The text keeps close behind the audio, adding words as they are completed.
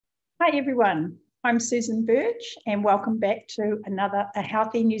Hi everyone, I'm Susan Birch and welcome back to another A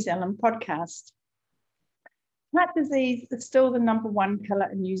Healthy New Zealand podcast. Heart disease is still the #1 killer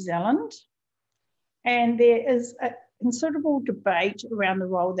in New Zealand, and there is a considerable debate around the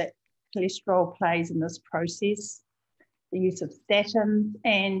role that cholesterol plays in this process, the use of statins,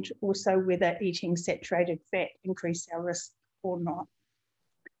 and also whether eating saturated fat increases our risk or not.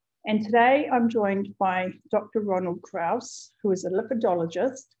 And today I'm joined by Dr. Ronald Krauss, who is a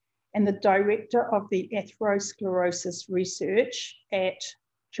lipidologist and the director of the atherosclerosis research at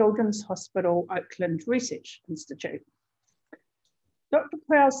Children's Hospital Oakland Research Institute. Dr.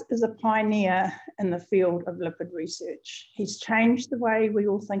 Krauss is a pioneer in the field of lipid research. He's changed the way we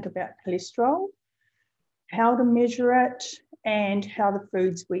all think about cholesterol, how to measure it, and how the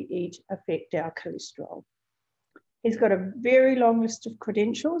foods we eat affect our cholesterol. He's got a very long list of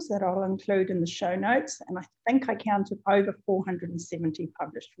credentials that I'll include in the show notes, and I think I counted over 470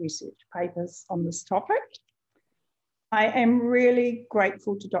 published research papers on this topic. I am really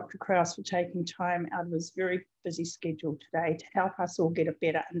grateful to Dr. Krauss for taking time out of his very busy schedule today to help us all get a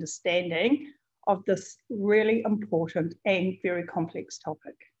better understanding of this really important and very complex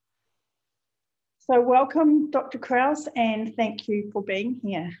topic. So welcome, Dr. Krauss, and thank you for being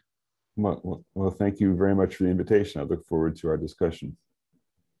here. Well, thank you very much for the invitation. I look forward to our discussion.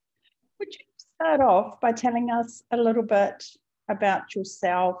 Would you start off by telling us a little bit about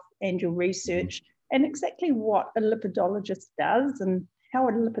yourself and your research and exactly what a lipidologist does and how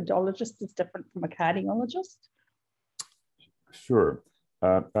a lipidologist is different from a cardiologist? Sure.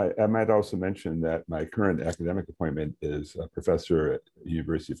 I might also mention that my current academic appointment is a professor at the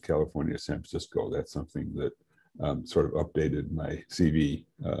University of California, San Francisco. That's something that sort of updated my CV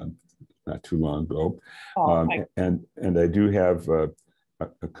not too long ago. And I do have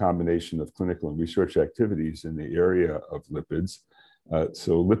a combination of clinical and research activities in the area of lipids.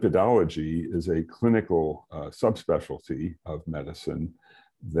 So lipidology is a clinical subspecialty of medicine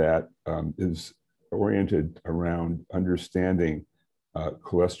that is oriented around understanding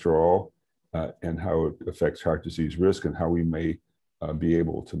cholesterol and how it affects heart disease risk and how we may be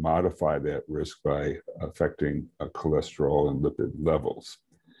able to modify that risk by affecting cholesterol and lipid levels.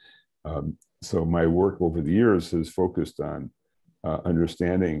 So my work over the years has focused on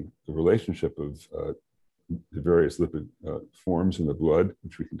understanding the relationship of the various lipid forms in the blood,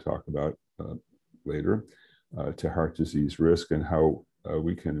 which we can talk about later, to heart disease risk and how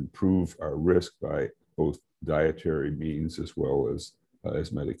we can improve our risk by both dietary means as well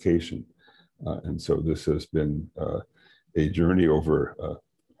as medication. And so this has been a journey over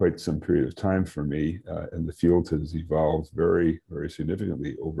quite some period of time for me, and the field has evolved very, very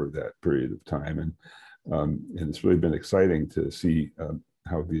significantly over that period of time. And it's really been exciting to see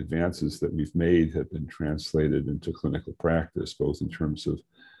how the advances that we've made have been translated into clinical practice, both in terms of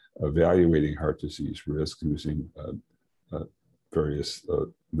evaluating heart disease risk using various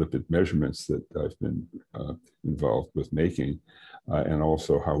lipid measurements that I've been involved with making, and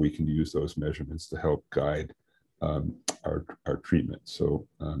also how we can use those measurements to help guide our treatment. So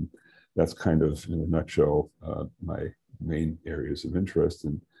that's kind of, in a nutshell, my main areas of interest.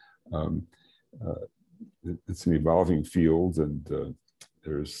 And it's an evolving field, and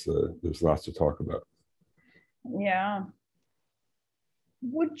there's lots to talk about. Yeah.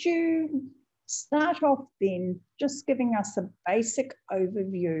 Would you start off then just giving us a basic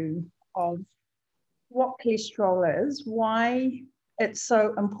overview of what cholesterol is, why it's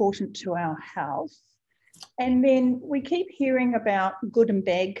so important to our health? And then we keep hearing about good and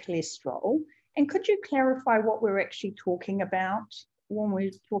bad cholesterol. And could you clarify what we're actually talking about when we're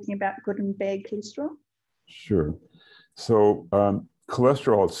talking about good and bad cholesterol? Sure. So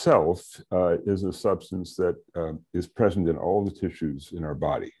cholesterol itself is a substance that is present in all the tissues in our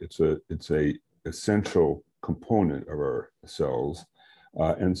body. It's a essential component of our cells.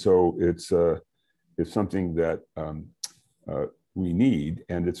 And so it's something that we need,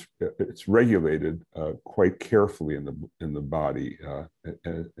 and it's regulated quite carefully in the body,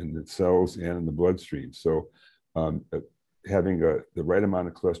 in the cells and in the bloodstream. So having the right amount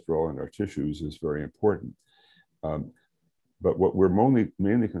of cholesterol in our tissues is very important. But what we're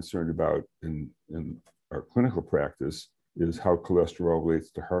mainly concerned about in our clinical practice is how cholesterol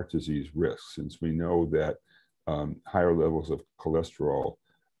relates to heart disease risk, since we know that higher levels of cholesterol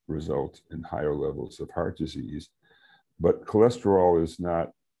result in higher levels of heart disease. But cholesterol is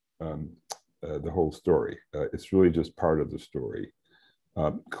not the whole story. It's really just part of the story.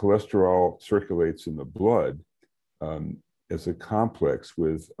 Cholesterol circulates in the blood as a complex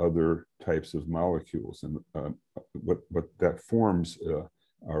with other types of molecules. And what that forms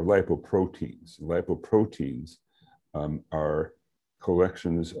are lipoproteins. Lipoproteins are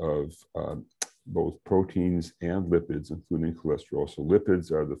collections of both proteins and lipids, including cholesterol. So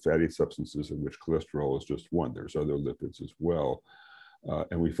lipids are the fatty substances of which cholesterol is just one. There's other lipids as well.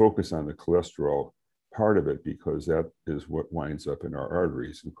 And we focus on the cholesterol part of it because that is what winds up in our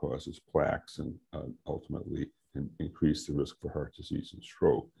arteries and causes plaques and ultimately can increase the risk for heart disease and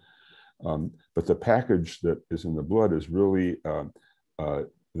stroke. But the package that is in the blood is really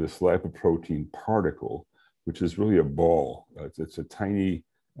this lipoprotein particle, which is really a ball. It's a tiny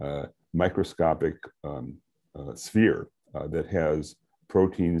microscopic sphere that has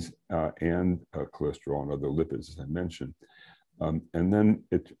proteins and cholesterol and other lipids, as I mentioned. And then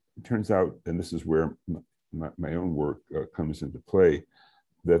it turns out, and this is where my own work comes into play,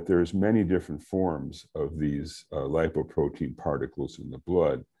 that there's many different forms of these lipoprotein particles in the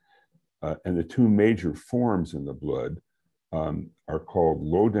blood. And the two major forms in the blood are called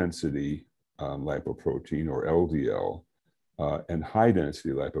low-density lipoprotein, or LDL, and high-density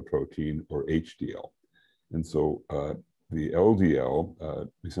lipoprotein, or HDL. And so the LDL,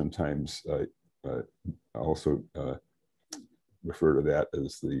 we sometimes also refer to that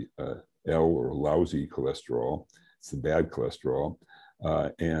as the L, or lousy cholesterol. It's the bad cholesterol.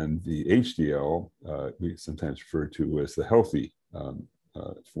 And the HDL, we sometimes refer to as the healthy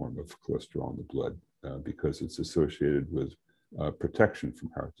form of cholesterol in the blood because it's associated with protection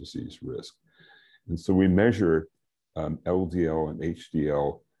from heart disease risk. And so we measure LDL and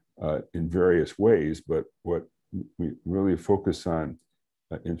HDL in various ways, but what we really focus on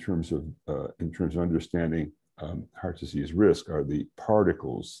in terms of understanding heart disease risk are the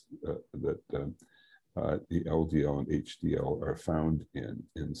particles that the LDL and HDL are found in.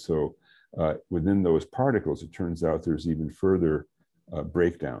 And so within those particles, it turns out there's even further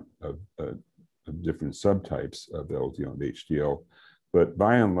breakdown of different subtypes of LDL and HDL. But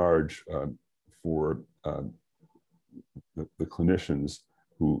by and large, for the clinicians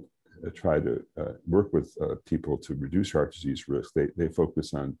who try to work with people to reduce heart disease risk, they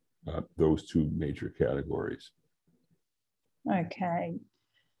focus on those two major categories. Okay.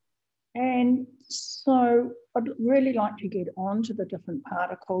 And so I'd really like to get on to the different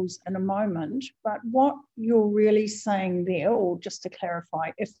particles in a moment, but what you're really saying there, or just to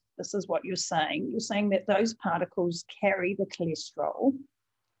clarify, if this is what you're saying that those particles carry the cholesterol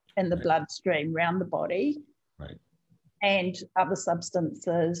in the bloodstream around the body, right, and other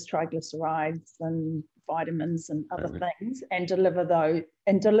substances, triglycerides and vitamins and other things, and deliver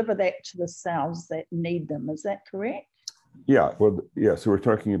that to the cells that need them. Is that correct? Yeah, well, yeah, so we're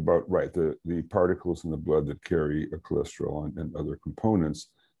talking about, right, the particles in the blood that carry a cholesterol and other components.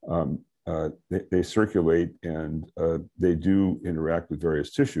 They circulate and they do interact with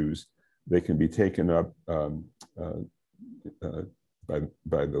various tissues. They can be taken up by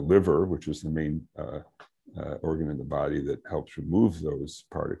the liver, which is the main organ in the body that helps remove those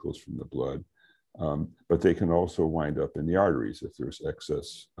particles from the blood. But they can also wind up in the arteries if there's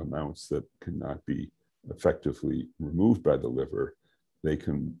excess amounts that cannot be effectively removed by the liver. They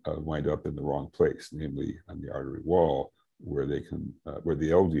can wind up in the wrong place, namely on the artery wall, where they can, where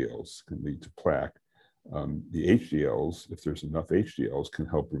the LDLs can lead to plaque. The HDLs, if there's enough HDLs, can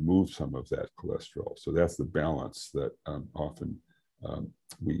help remove some of that cholesterol. So that's the balance that often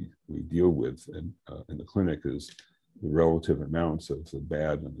we deal with in the clinic, is the relative amounts of the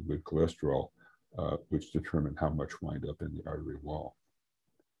bad and the good cholesterol, which determine how much wind up in the artery wall.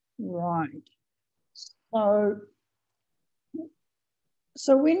 Right.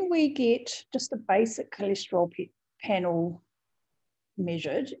 So when we get just a basic cholesterol panel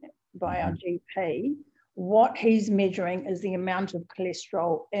measured by our GP, what he's measuring is the amount of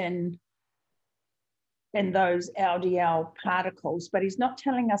cholesterol in those LDL particles, but he's not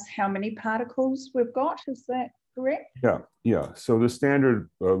telling us how many particles we've got. Is that correct? Yeah. So the standard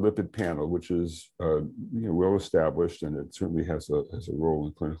lipid panel, which is well established, and it certainly has a role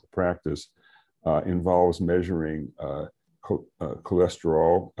in clinical practice, involves measuring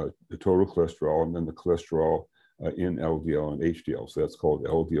cholesterol, the total cholesterol, and then the cholesterol in LDL and HDL. So that's called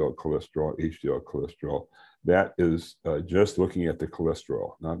LDL cholesterol, HDL cholesterol. That is just looking at the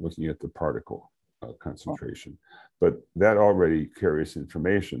cholesterol, not looking at the particle concentration. But that already carries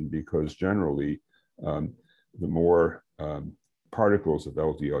information, because generally the more particles of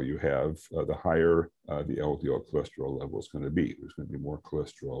LDL you have, the higher the LDL cholesterol level is going to be. There's going to be more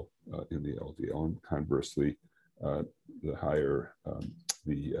cholesterol in the LDL, and conversely, the higher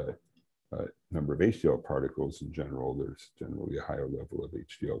the number of HDL particles in general, there's generally a higher level of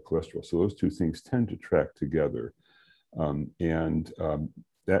HDL cholesterol. So those two things tend to track together, and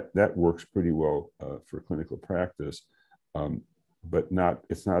that works pretty well for clinical practice, but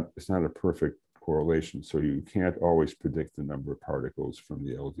it's not a perfect correlation. So you can't always predict the number of particles from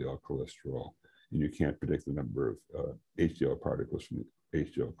the LDL cholesterol, and you can't predict the number of HDL particles from the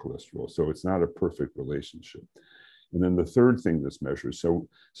HDL cholesterol. So it's not a perfect relationship. And then the third thing that's measured, so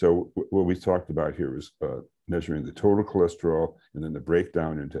what we talked about here is measuring the total cholesterol and then the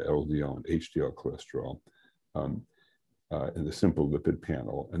breakdown into LDL and HDL cholesterol in the simple lipid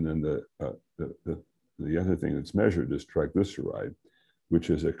panel. And then the other thing that's measured is triglyceride, which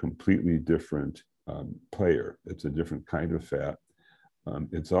is a completely different player. It's a different kind of fat.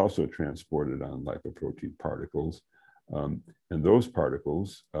 It's also transported on lipoprotein particles. And those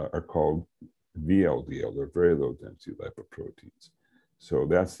particles are called VLDL, they're very low density lipoproteins. So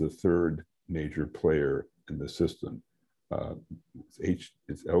that's the third major player in the system. It's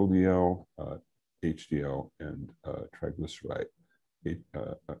LDL, HDL, and triglyceride.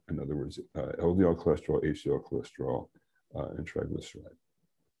 In other words, LDL cholesterol, HDL cholesterol, and triglyceride.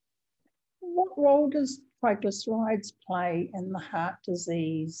 What role does triglycerides play in the heart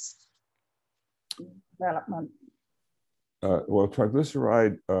disease development? Well,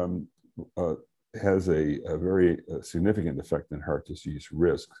 triglyceride has a very significant effect in heart disease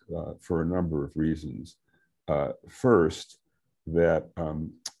risk for a number of reasons. First, that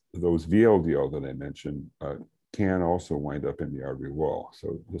those VLDL that I mentioned can also wind up in the artery wall.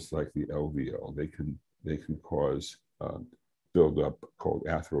 So just like the LDL, they can cause buildup called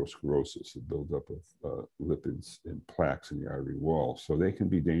atherosclerosis, the buildup of lipids and plaques in the artery wall. So they can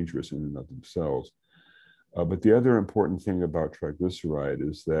be dangerous in and of themselves. But the other important thing about triglyceride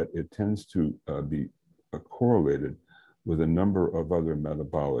is that it tends to be correlated with a number of other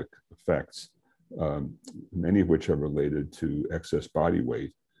metabolic effects, many of which are related to excess body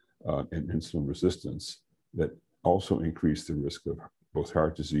weight and insulin resistance that also increase the risk of both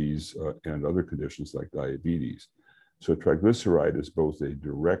heart disease and other conditions like diabetes. So triglyceride is both a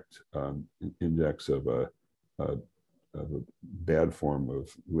direct index of a bad form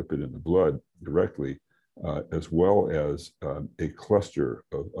of lipid in the blood directly, as well as a cluster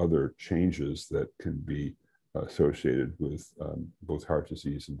of other changes that can be associated with both heart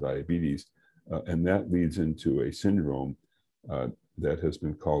disease and diabetes. And that leads into a syndrome that has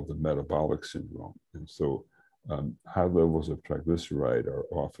been called the metabolic syndrome. And so high levels of triglyceride are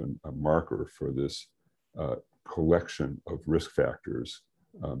often a marker for this collection of risk factors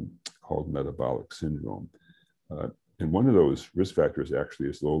called metabolic syndrome. And one of those risk factors actually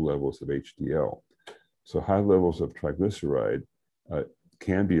is low levels of HDL. So high levels of triglyceride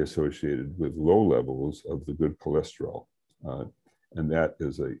can be associated with low levels of the good cholesterol. And that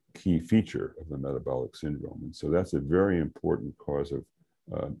is a key feature of the metabolic syndrome. And so that's a very important cause of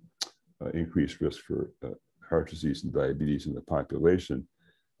increased risk for heart disease and diabetes in the population.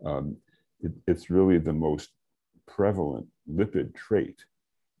 It's really the most prevalent lipid trait,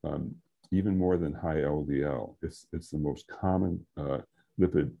 even more than high LDL. It's the most common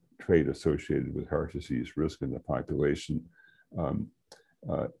lipid trait associated with heart disease risk in the population,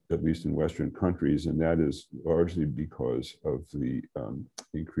 at least in Western countries, and that is largely because of the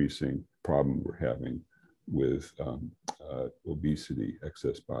increasing problem we're having with obesity,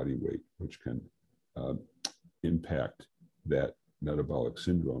 excess body weight, which can impact that metabolic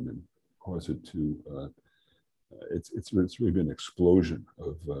syndrome and cause it to, it's really been an explosion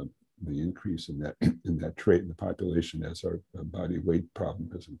of the increase in that trait in the population as our body weight problem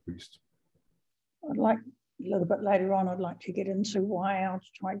has increased. I'd like, a little bit later on, I'd like to get into why our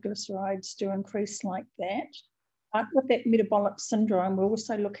triglycerides do increase like that. With that metabolic syndrome, we're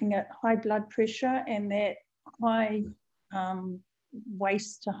also looking at high blood pressure and that high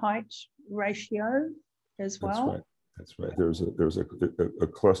waist to height ratio as well. That's right. There's a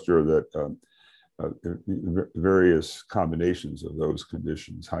cluster that various combinations of those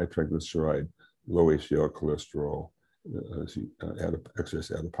conditions: high triglyceride, low HDL cholesterol,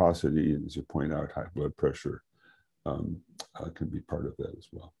 excess adiposity, and as you point out, high blood pressure can be part of that as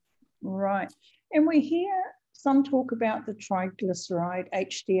well. Right. And we hear some talk about the triglyceride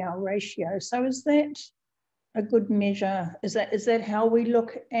HDL ratio. So is that a good measure? Is that how we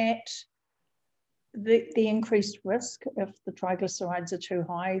look at the increased risk if the triglycerides are too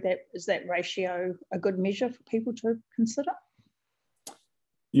high? Is that ratio a good measure for people to consider?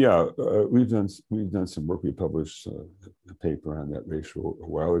 Yeah, we've done some work. We published a paper on that ratio a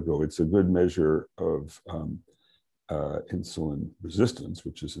while ago. It's a good measure of insulin resistance,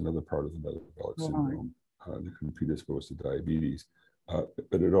 which is another part of the metabolic syndrome that can predispose to diabetes.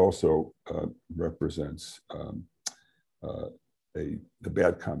 But it also represents the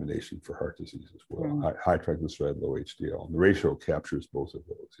bad combination for heart disease as well. High triglyceride, low HDL. And the ratio captures both of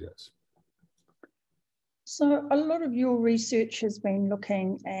those, yes. So a lot of your research has been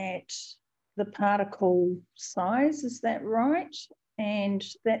looking at the particle size, is that right? And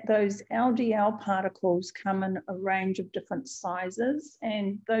that those LDL particles come in a range of different sizes,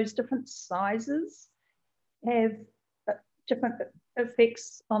 and those different sizes have different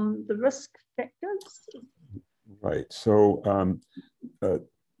effects on the risk factors? Right. So,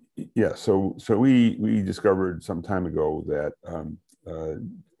 yeah, so we discovered some time ago that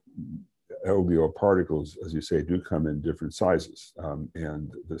LDL particles, as you say, do come in different sizes,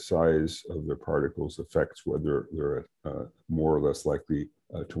 and the size of the particles affects whether they're more or less likely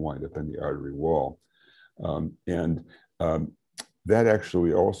to wind up in the artery wall. That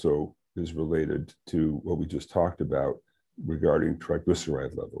actually also is related to what we just talked about regarding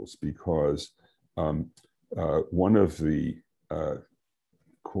triglyceride levels, because one of the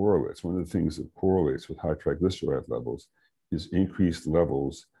things that correlates with high triglyceride levels is increased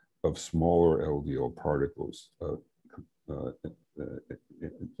levels of smaller LDL particles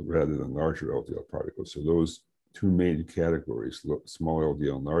rather than larger LDL particles. So those two main categories, small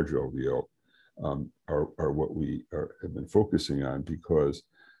LDL and large LDL, are what we have been focusing on, because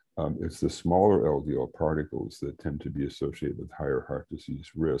it's the smaller LDL particles that tend to be associated with higher heart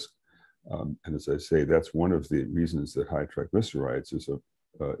disease risk. And as I say, that's one of the reasons that high triglycerides is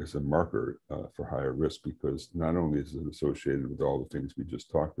a marker for higher risk, because not only is it associated with all the things we just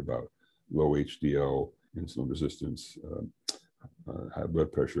talked about, low HDL, insulin resistance, high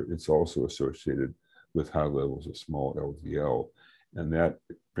blood pressure, it's also associated with high levels of small LDL. And that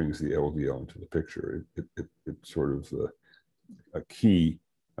brings the LDL into the picture. It's sort of a key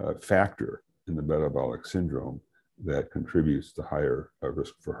factor in the metabolic syndrome that contributes to higher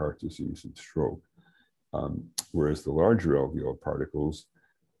risk for heart disease and stroke. Whereas the larger LDL particles,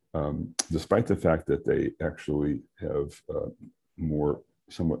 despite the fact that they actually have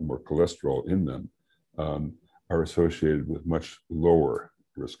somewhat more cholesterol in them, are associated with much lower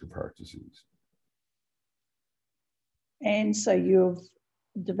risk of heart disease. And so you've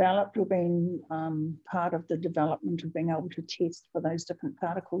developed or been part of the development of being able to test for those different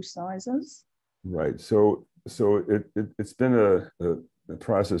particle sizes? Right. So it's been a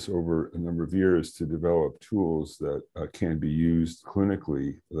process over a number of years to develop tools that can be used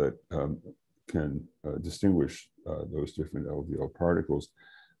clinically that can distinguish those different LDL particles,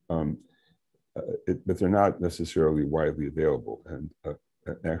 but they're not necessarily widely available, and I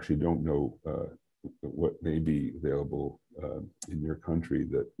actually don't know what may be available in your country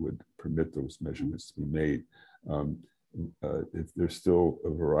that would permit those measurements to be made. There's still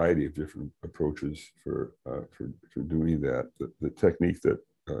a variety of different approaches for doing that. The technique that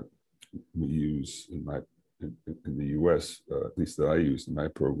we use in the U.S., at least that I use in my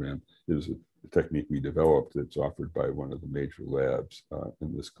program, is a technique we developed that's offered by one of the major labs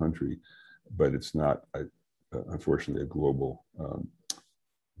in this country, but it's not, unfortunately, a global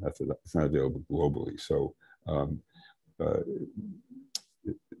method. It's not available globally. So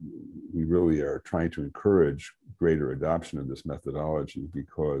we really are trying to encourage greater adoption of this methodology,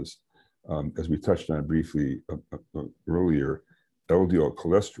 because as we touched on briefly earlier, LDL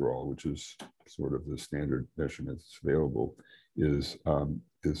cholesterol, which is sort of the standard measurement that's available, is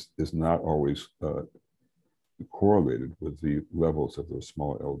not always correlated with the levels of those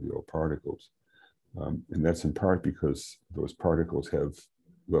small LDL particles. And that's in part because those particles have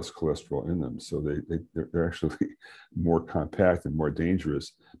less cholesterol in them. So they're actually more compact and more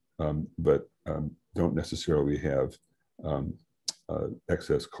dangerous, but don't necessarily have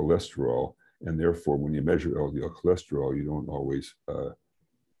excess cholesterol. And therefore, when you measure LDL cholesterol, you don't always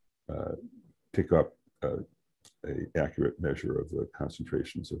pick up an accurate measure of the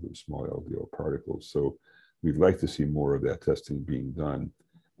concentrations of the small LDL particles. So we'd like to see more of that testing being done.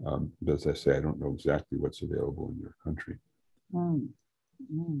 But as I say, I don't know exactly what's available in your country.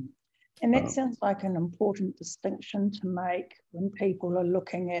 And that sounds like an important distinction to make when people are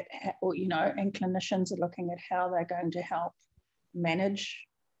looking at, or, and clinicians are looking at how they're going to help manage.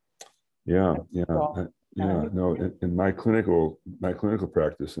 Yeah. No, in my clinical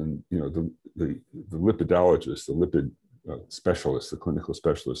practice, and the lipidologist, the lipid specialist, the clinical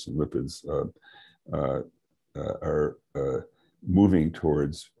specialist in lipids are moving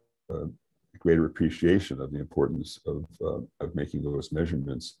towards greater appreciation of the importance of making those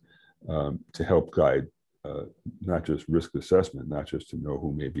measurements to help guide not just risk assessment, not just to know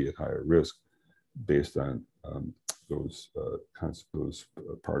who may be at higher risk based on those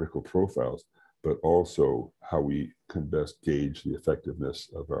particle profiles, but also how we can best gauge the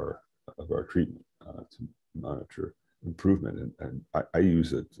effectiveness of our treatment to monitor improvement. And I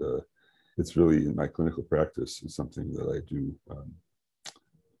use it. It's really in my clinical practice. It's something that I do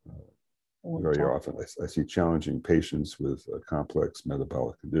very often. I see challenging patients with complex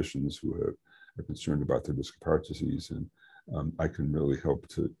metabolic conditions who are concerned about their risk of heart disease, and I can really help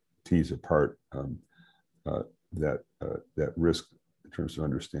to tease apart that risk in terms of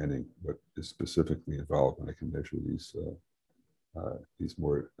understanding what is specifically involved when I can measure these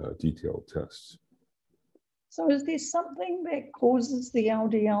more detailed tests. So is there something that causes the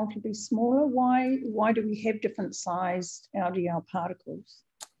LDL to be smaller? Why do we have different sized LDL particles?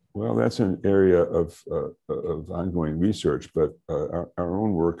 Well, that's an area of ongoing research, but our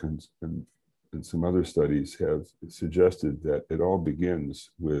own work and some other studies have suggested that it all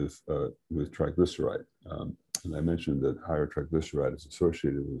begins with triglyceride. And I mentioned that higher triglyceride is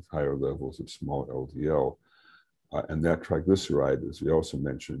associated with higher levels of small LDL. And that triglyceride, as we also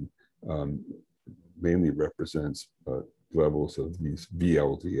mentioned, mainly represents levels of these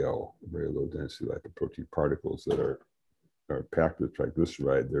VLDL, very low density lipoprotein particles that are packed with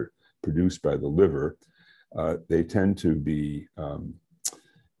triglyceride. They're produced by the liver. They tend to be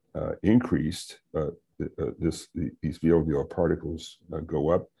increased. These VLDL particles go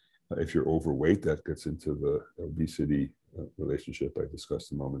up. If you're overweight, that gets into the obesity relationship I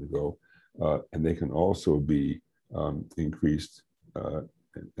discussed a moment ago. And they can also be increased,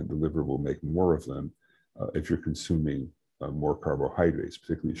 and the liver will make more of them if you're consuming more carbohydrates,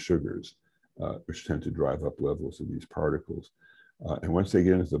 particularly sugars, which tend to drive up levels of these particles. And once they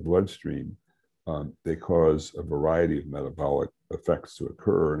get into the bloodstream, they cause a variety of metabolic effects to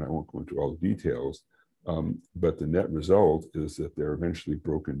occur, and I won't go into all the details, but the net result is that they're eventually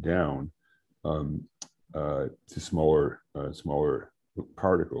broken down to smaller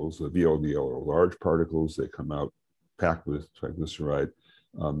particles. The VLDL are large particles. They come out packed with triglyceride,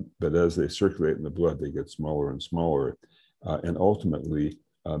 but as they circulate in the blood, they get smaller and smaller, and ultimately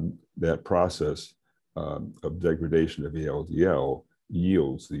that process of degradation of the LDL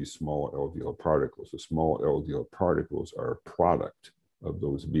yields these small LDL particles. The small LDL particles are a product of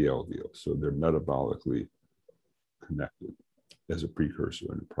those VLDLs, so they're metabolically connected as a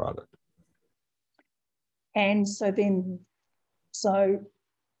precursor and a product. And so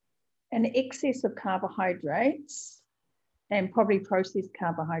an excess of carbohydrates, and probably processed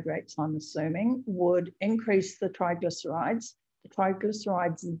carbohydrates, I'm assuming, would increase the triglycerides. The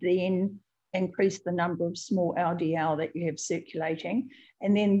triglycerides then increase the number of small LDL that you have circulating,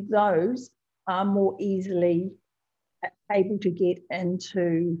 and then those are more easily able to get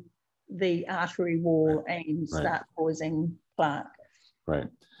into the artery wall and start causing plaque. Right.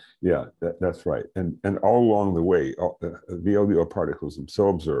 Yeah, that's right. And all along the way, the LDL particles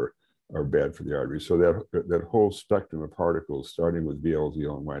themselves are bad for the artery. So that whole spectrum of particles, starting with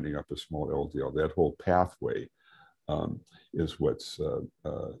VLDL and winding up as small LDL, that whole pathway is what's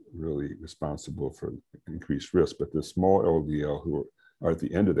really responsible for increased risk. But the small LDL who are at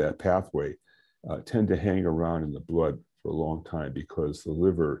the end of that pathway tend to hang around in the blood for a long time because the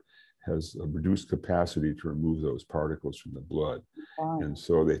liver has a reduced capacity to remove those particles from the blood. Wow. And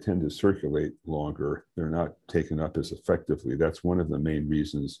so they tend to circulate longer. They're not taken up as effectively. That's one of the main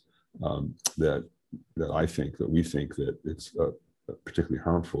reasons that we think that it's particularly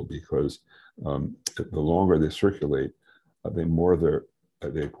harmful, because the longer they circulate, the more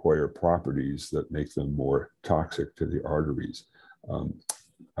they acquire properties that make them more toxic to the arteries.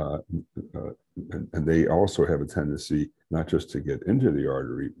 And they also have a tendency not just to get into the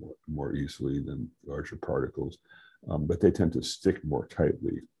artery more easily than larger particles, but they tend to stick more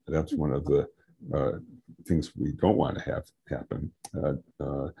tightly. That's one of the things we don't want to have happen.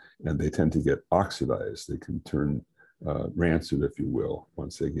 And they tend to get oxidized. They can turn rancid, if you will,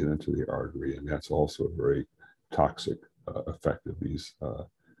 once they get into the artery. And that's also a very toxic effect of these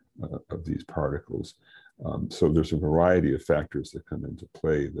particles. So there's a variety of factors that come into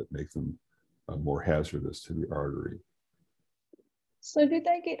play that make them more hazardous to the artery. So do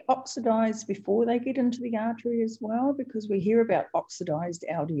they get oxidized before they get into the artery as well? Because we hear about oxidized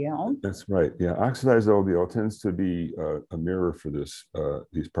LDL. That's right. Yeah, oxidized LDL tends to be a mirror for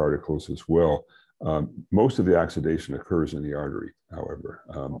these particles as well. Most of the oxidation occurs in the artery, however,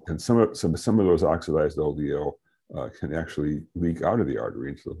 and some of those oxidized LDL can actually leak out of the artery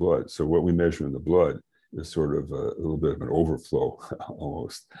into the blood. So what we measure in the blood is sort of a little bit of an overflow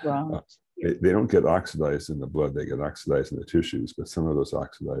almost. Right. They don't get oxidized in the blood, they get oxidized in the tissues, but some of those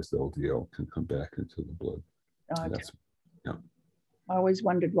oxidized LDL can come back into the blood. Okay. Yeah. I always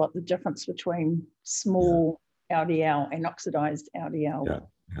wondered what the difference between small LDL and oxidized LDL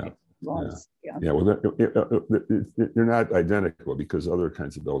was. Yeah, well, they're not identical because other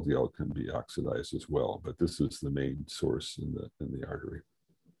kinds of LDL can be oxidized as well, but this is the main source in the artery.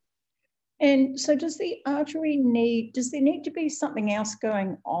 And so does there need to be something else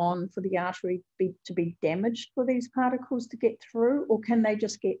going on for the artery to be damaged for these particles to get through, or can they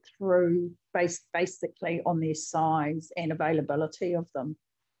just get through basically on their size and availability of them?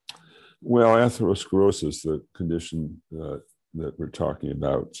 Well, atherosclerosis, the condition that we're talking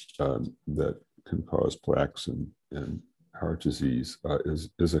about that can cause plaques and heart disease,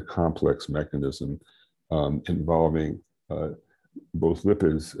 is a complex mechanism involving both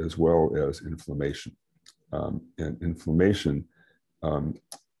lipids as well as inflammation. And inflammation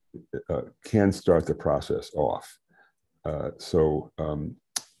can start the process off. So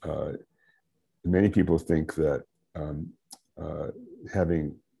many people think that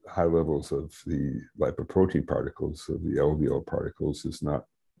having high levels of the lipoprotein particles, of the LDL particles, is not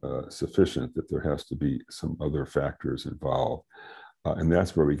sufficient, that there has to be some other factors involved. And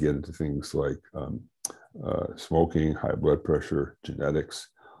that's where we get into things like smoking, high blood pressure, genetics,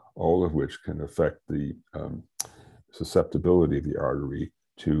 all of which can affect the susceptibility of the artery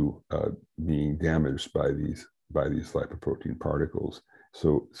to being damaged by these lipoprotein particles.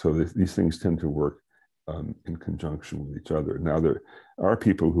 So these things tend to work in conjunction with each other. Now, there are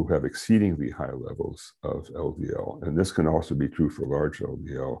people who have exceedingly high levels of LDL, and this can also be true for large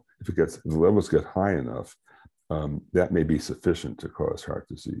LDL. If the levels get high enough, that may be sufficient to cause heart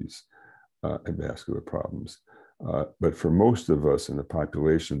disease and vascular problems. But for most of us in the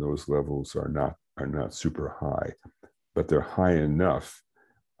population, those levels are not super high, but they're high enough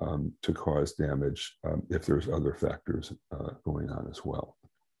to cause damage if there's other factors going on as well.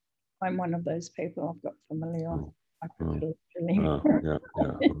 I'm one of those people. I've got familial hypercholesterolemia.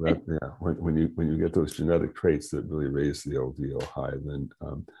 When you get those genetic traits that really raise the LDL high, then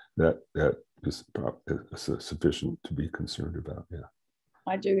that is sufficient to be concerned about. Yeah.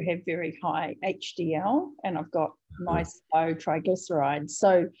 I do have very high HDL, and I've got nice low triglycerides.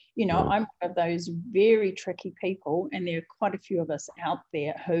 So, I'm one of those very tricky people, and there are quite a few of us out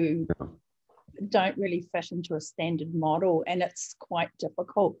there who don't really fit into a standard model, and it's quite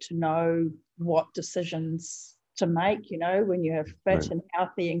difficult to know what decisions to make, when you're fit and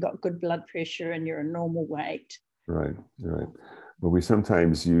healthy and got good blood pressure and you're a normal weight. Right. Well, we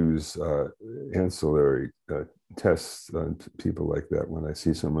sometimes use ancillary tests on people like that. When I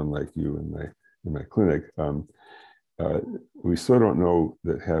see someone like you in my clinic, we still don't know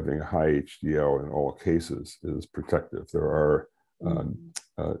that having a high HDL in all cases is protective.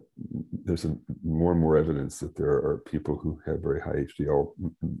 There's more and more evidence that there are people who have very high HDL,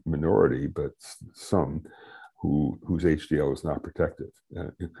 minority, but some whose HDL is not protective.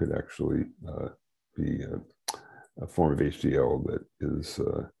 It could actually be a form of HDL that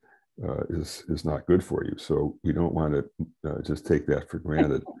is not good for you. So we don't want to just take that for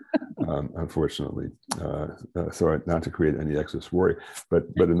granted, unfortunately. So not to create any excess worry, but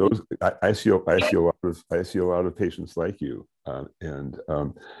in those, I see a lot of patients like you, and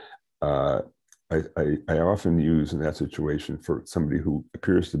I often use in that situation, for somebody who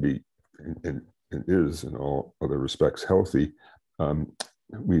appears to be and is in all other respects healthy,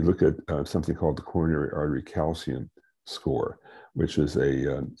 we look at something called the coronary artery calcium score, which is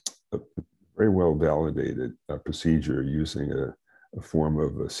a very well validated procedure using a form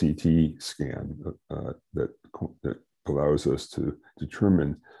of a CT scan that allows us to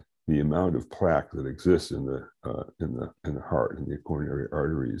determine the amount of plaque that exists in the heart, in the coronary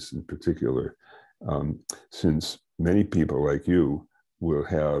arteries in particular. Since many people like you will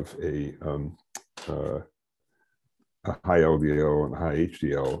have a high LDL and high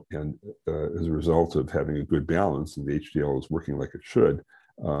HDL, and as a result of having a good balance and the HDL is working like it should,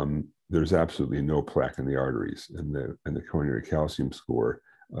 there's absolutely no plaque in the arteries, and the coronary calcium score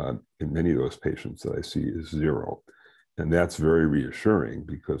in many of those patients that I see is 0. And that's very reassuring,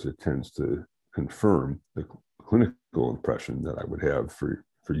 because it tends to confirm the clinical impression that I would have for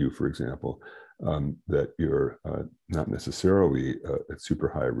you, for example, that you're not necessarily at super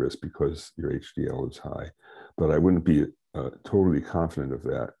high risk because your HDL is high. But I wouldn't be totally confident of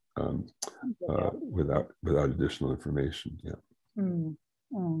that without additional information. Yeah.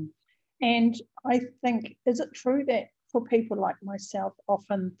 And I think, is it true that for people like myself,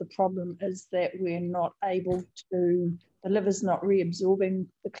 often the problem is that we're not able to, the liver's not reabsorbing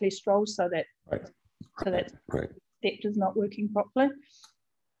the cholesterol, so that receptor's not working properly?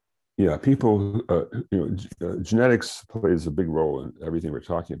 Yeah, people, genetics plays a big role in everything we're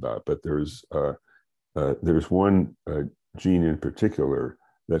talking about, but there's one gene in particular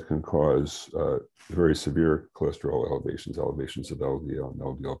that can cause very severe cholesterol elevations of LDL and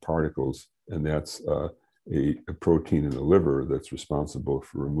LDL particles, and that's a protein in the liver that's responsible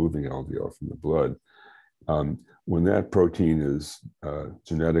for removing LDL from the blood. When that protein is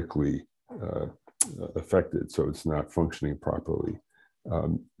genetically affected, so it's not functioning properly.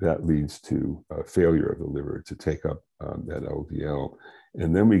 That leads to failure of the liver to take up that LDL.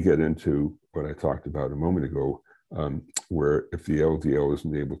 And then we get into what I talked about a moment ago, where if the LDL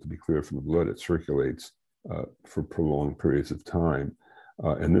isn't able to be cleared from the blood, it circulates for prolonged periods of time.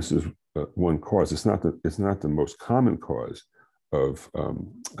 And this is one cause. It's not the most common cause of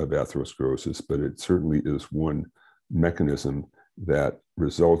atherosclerosis, but it certainly is one mechanism that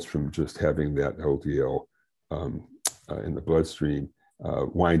results from just having that LDL in the bloodstream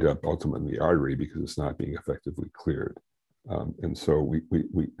wind up ultimately in the artery because it's not being effectively cleared. And so we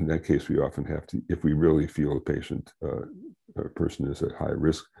in that case, we often have to, if we really feel a person is at high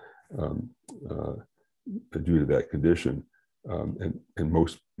risk due to that condition, and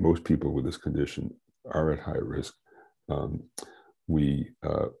most people with this condition are at high risk, we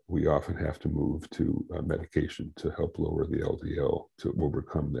often have to move to medication to help lower the LDL to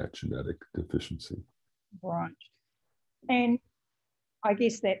overcome that genetic deficiency. Right. And I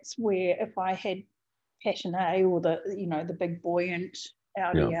guess that's where if I had Passion A or the big buoyant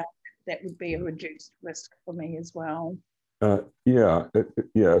LDL, that would be a reduced risk for me as well.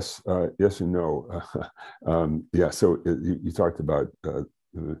 Yes and no. So you talked about the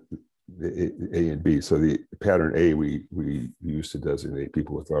A and B. So the pattern A we used to designate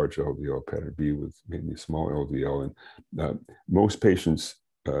people with large LDL, pattern B with mainly small LDL, and most patients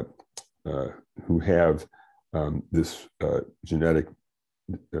who have this genetic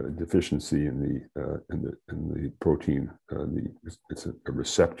deficiency in the protein, it's a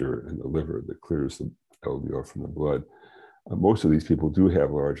receptor in the liver that clears the LDL from the blood. Most of these people do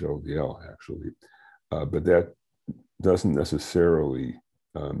have large LDL, actually, but that doesn't necessarily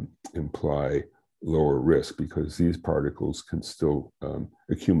imply lower risk, because these particles can still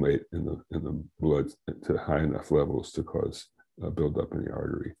accumulate in the blood to high enough levels to cause buildup in the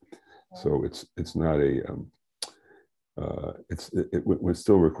artery. So it's not a it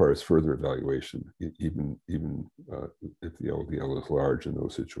still requires further evaluation, even if the LDL is large in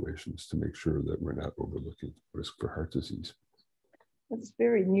those situations, to make sure that we're not overlooking risk for heart disease. It's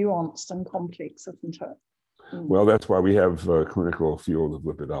very nuanced and complex, isn't it? Well, that's why we have a clinical field of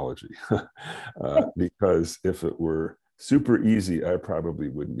lipidology, because if it were super easy, I probably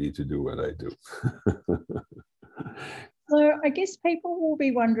wouldn't need to do what I do. So I guess people will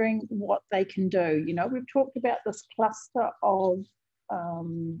be wondering what they can do. We've talked about this cluster of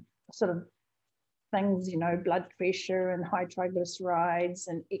sort of things, blood pressure and high triglycerides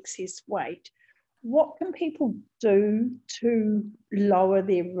and excess weight. What can people do to lower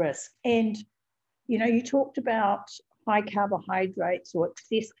their risk? And, you talked about high carbohydrates or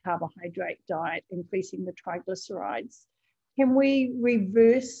excess carbohydrate diet, increasing the triglycerides. Can we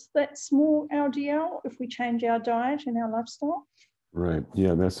reverse that small LDL if we change our diet and our lifestyle? Right.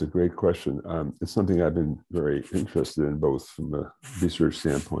 Yeah, that's a great question. It's something I've been very interested in, both from a research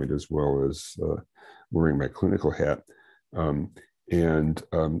standpoint as well as wearing my clinical hat.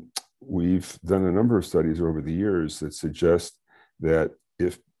 We've done a number of studies over the years that suggest that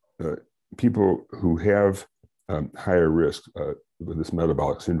if people who have higher risk with this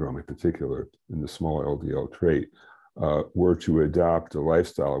metabolic syndrome in particular, in the small LDL trait, were to adopt a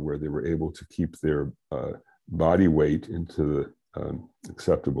lifestyle where they were able to keep their body weight into the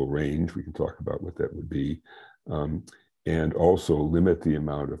acceptable range, we can talk about what that would be, and also limit the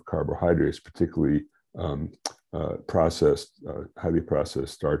amount of carbohydrates, particularly highly processed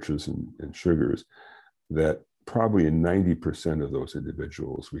starches and sugars, that probably in 90% of those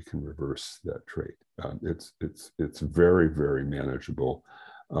individuals we can reverse that trait. It's very, very manageable.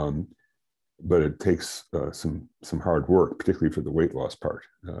 But it takes some hard work, particularly for the weight loss part,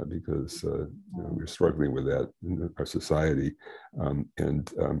 because we're struggling with that in our society.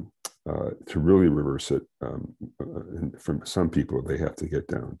 To really reverse it, from some people, they have to get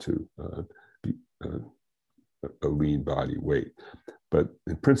down to a lean body weight. But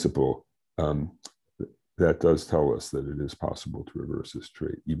in principle, that does tell us that it is possible to reverse this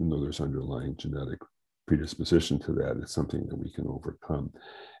trait, even though there's underlying genetic predisposition to that. It's something that we can overcome.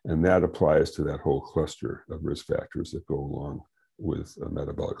 And that applies to that whole cluster of risk factors that go along with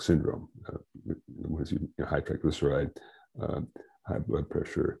metabolic syndrome. High triglyceride, high blood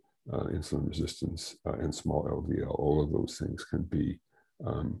pressure, insulin resistance, and small LDL. All of those things can be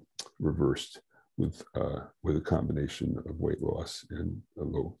reversed with a combination of weight loss and a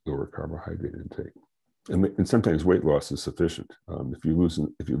lower carbohydrate intake. And sometimes weight loss is sufficient. If you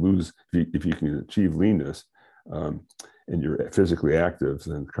can achieve leanness and you're physically active,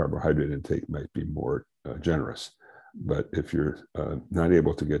 then carbohydrate intake might be more generous. But if you're not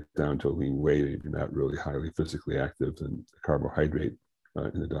able to get down to a lean weight and you're not really highly physically active, then carbohydrate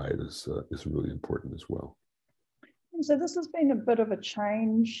in the diet is really important as well. So this has been a bit of a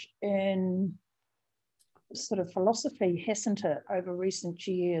change in sort of philosophy, hasn't it, over recent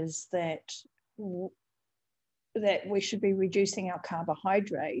years, that we should be reducing our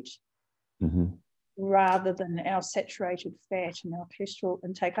carbohydrate rather than our saturated fat and our cholesterol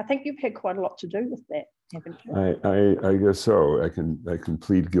intake. I think you've had quite a lot to do with that, haven't you? I guess so. I can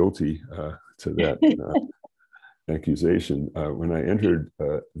plead guilty to that accusation. When I entered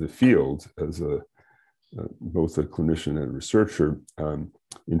the field as both a clinician and researcher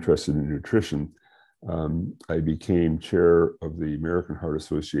interested in nutrition, I became chair of the American Heart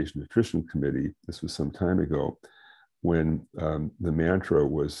Association Nutrition Committee. This was some time ago, when the mantra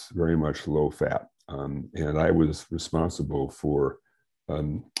was very much low fat. And I was responsible for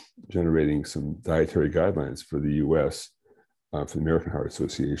generating some dietary guidelines for the US, for the American Heart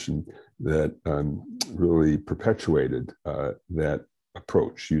Association, that really perpetuated that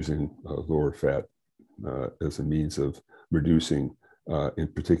approach, using lower fat as a means of reducing, in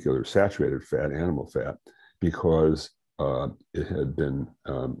particular, saturated fat, animal fat, because it had been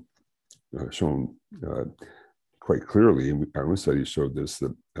shown quite clearly, and our own studies showed this,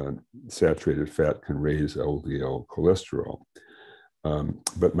 that saturated fat can raise LDL cholesterol.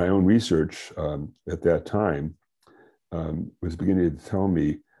 But my own research at that time was beginning to tell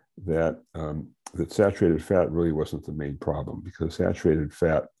me that that saturated fat really wasn't the main problem, because saturated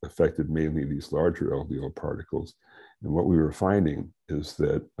fat affected mainly these larger LDL particles. And what we were finding is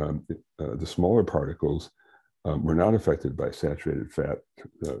that the smaller particles were not affected by saturated fat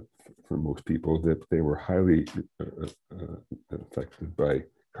for most people, that they were highly affected by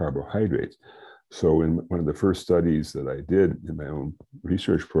carbohydrates. So in one of the first studies that I did in my own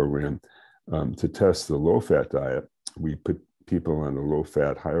research program to test the low-fat diet, we put people on a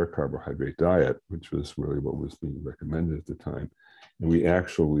low-fat, higher carbohydrate diet, which was really what was being recommended at the time. And we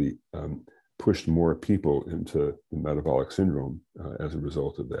actually pushed more people into the metabolic syndrome as a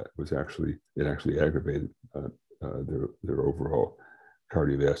result of that. It actually aggravated their overall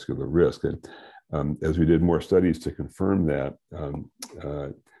cardiovascular risk. And as we did more studies to confirm that,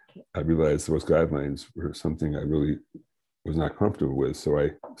 I realized those guidelines were something I really was not comfortable with. So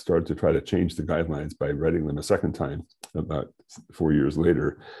I started to try to change the guidelines by writing them a second time, about 4 years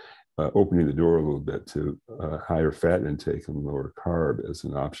later, opening the door a little bit to higher fat intake and lower carb as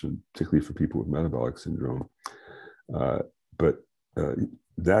an option, particularly for people with metabolic syndrome. But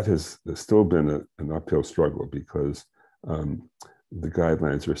that has still been an uphill struggle, because the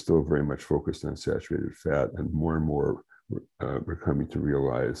guidelines are still very much focused on saturated fat, and more we're coming to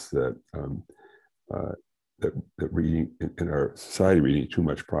realize that that we're eating, in our society, we're eating too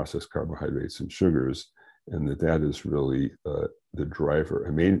much processed carbohydrates and sugars, and that is really the driver,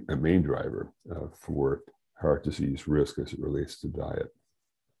 a main driver for heart disease risk as it relates to diet.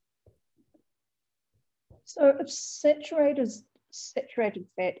 So if saturated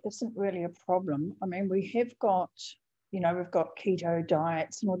fat isn't really a problem, I mean, we have got, we've got keto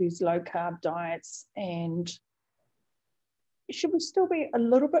diets and all these low carb diets, and should we still be a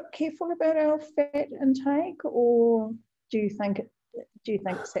little bit careful about our fat intake, or do you think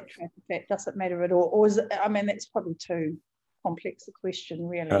saturated fat doesn't matter at all? Or is it, I mean, that's probably too complex a question,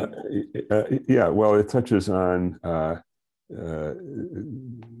 really. Yeah, well, it touches on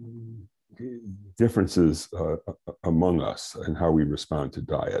differences among us and how we respond to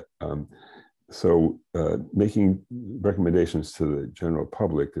diet. So making recommendations to the general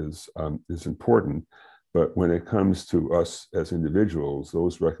public is important. But when it comes to us as individuals,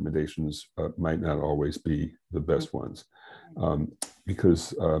 those recommendations might not always be the best ones.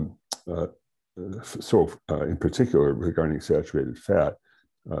 Because, in particular, regarding saturated fat,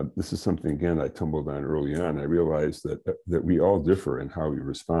 this is something, again, I tumbled on early on. I realized that we all differ in how we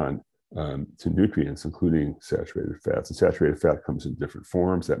respond to nutrients, including saturated fats. And saturated fat comes in different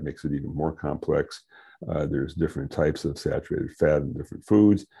forms. That makes it even more complex. There's different types of saturated fat in different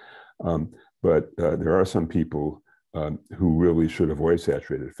foods. But there are some people who really should avoid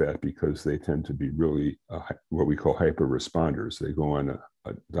saturated fat, because they tend to be really what we call hyper responders. They go on a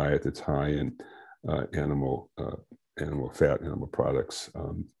diet that's high in animal fat, animal products,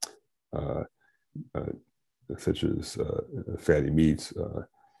 such as fatty meats,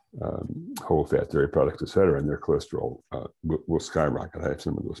 whole fat dairy products, et cetera, and their cholesterol will skyrocket. I have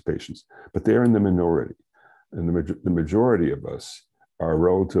some of those patients, but they're in the minority. And the majority of us are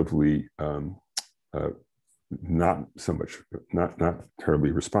relatively not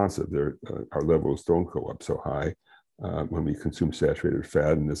terribly responsive. Our levels don't go up so high when we consume saturated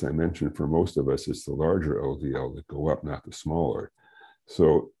fat. And as I mentioned, for most of us, it's the larger LDL that go up, not the smaller.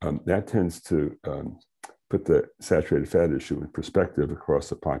 So that tends to put the saturated fat issue in perspective across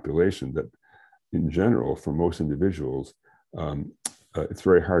the population, that in general, for most individuals, it's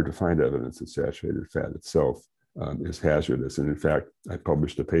very hard to find evidence that saturated fat itself is hazardous. And in fact, I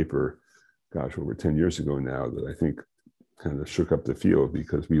published a paper, gosh, over 10 years ago now, that I think kind of shook up the field,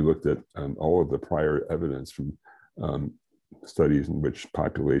 because we looked at all of the prior evidence from studies in which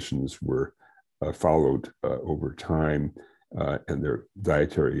populations were followed over time, and their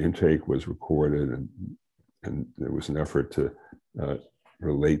dietary intake was recorded, and there was an effort to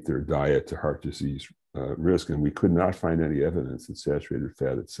relate their diet to heart disease risk, and we could not find any evidence that saturated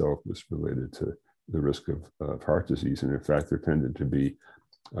fat itself was related to the risk of heart disease. And in fact, there tended to be,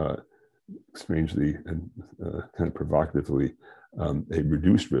 strangely and kind of provocatively, a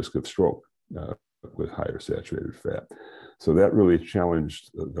reduced risk of stroke with higher saturated fat. So that really challenged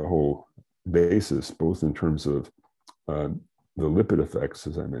the whole basis, both in terms of the lipid effects,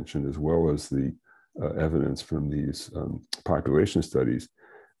 as I mentioned, as well as the evidence from these population studies,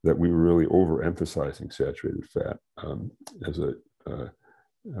 that we were really overemphasizing saturated fat as a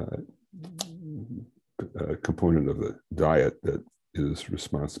component of the diet that is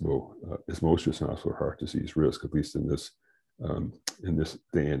responsible, is most responsible for heart disease risk, at least in this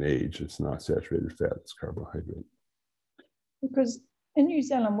day and age. It's not saturated fat, it's carbohydrate. Because in New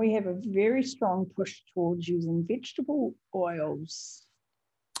Zealand, we have a very strong push towards using vegetable oils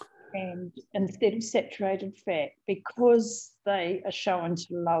and instead of saturated fat, because they are shown to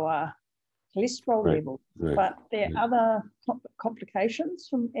lower cholesterol levels. Right, but there are other complications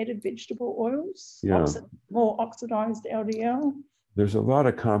from added vegetable oils, more oxidized LDL. There's a lot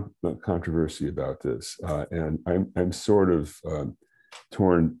of controversy about this, and I'm sort of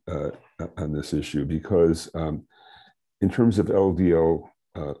torn on this issue, because in terms of LDL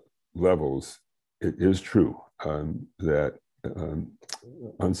levels, it is true that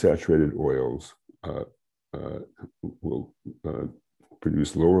unsaturated oils will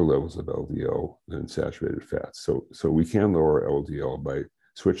produce lower levels of LDL than saturated fats. So we can lower LDL by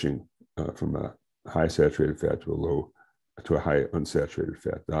switching from a high saturated fat to a high unsaturated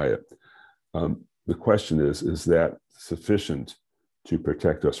fat diet. The question is that sufficient to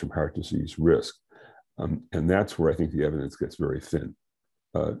protect us from heart disease risk? And that's where I think the evidence gets very thin,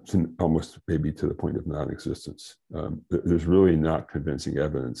 almost maybe to the point of non-existence. There's really not convincing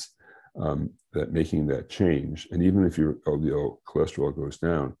evidence that making that change, and even if your LDL cholesterol goes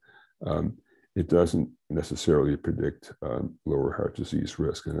down, it doesn't necessarily predict lower heart disease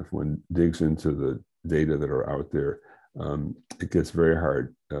risk. And if one digs into the data that are out there, it gets very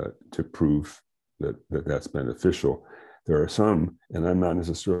hard to prove that that's beneficial. There are some, and I'm not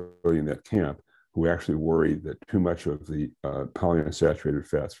necessarily in that camp, who actually worry that too much of the polyunsaturated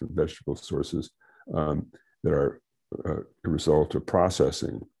fats from vegetable sources that are a result of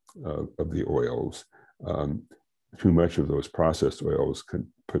processing of the oils, too much of those processed oils could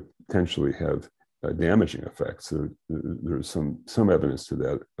potentially have damaging effects. So there's some evidence to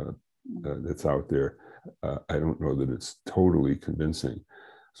that that's out there. I don't know that it's totally convincing.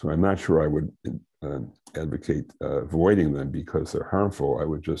 So I'm not sure I would advocate avoiding them because they're harmful. I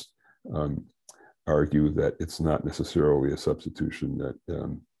would just argue that it's not necessarily a substitution that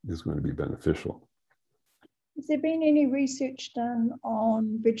is going to be beneficial. Has there been any research done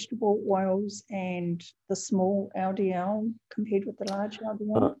on vegetable oils and the small LDL compared with the large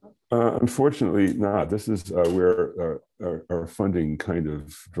LDL? Unfortunately not. This is where our funding kind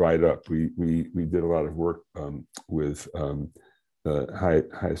of dried up. We did a lot of work with high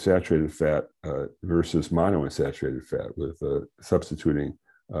saturated fat versus monounsaturated fat, with substituting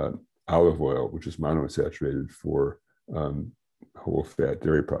olive oil, which is monounsaturated, for whole fat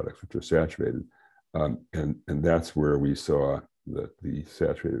dairy products, which are saturated. And that's where we saw that the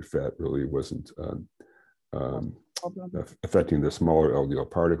saturated fat really wasn't affecting the smaller LDL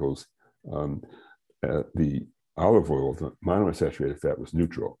particles. The olive oil, the monounsaturated fat, was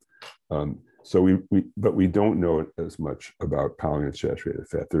neutral. But we don't know as much about polyunsaturated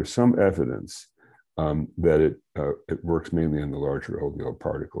fat. There's some evidence that it works mainly on the larger LDL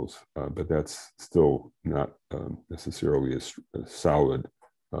particles, but that's still not necessarily as solid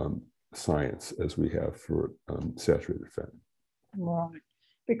science as we have for saturated fat. Right,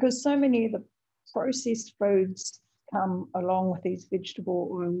 because so many of the processed foods come along with these vegetable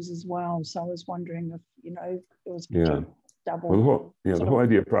oils as well. So I was wondering if, it was double. Well, the whole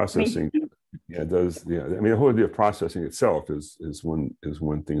idea of processing, the whole idea of processing itself is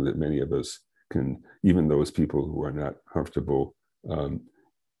one thing that many of us can, even those people who are not comfortable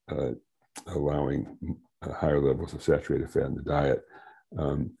allowing higher levels of saturated fat in the diet.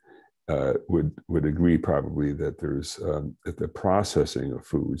 would agree probably that there's that the processing of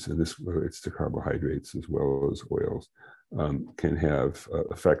foods, and this relates to carbohydrates as well as oils, can have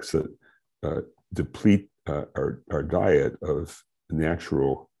effects that deplete our diet of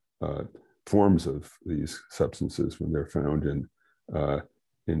natural forms of these substances when they're found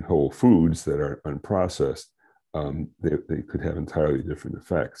in whole foods that are unprocessed. They could have entirely different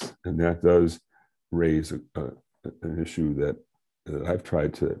effects, and that does raise an issue that I've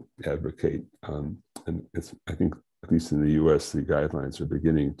tried to advocate, and I think at least in the U.S. the guidelines are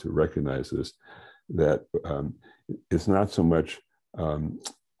beginning to recognize this, that it's not so much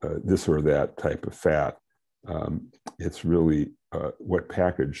this or that type of fat. It's really what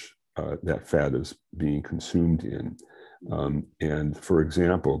package that fat is being consumed in. And for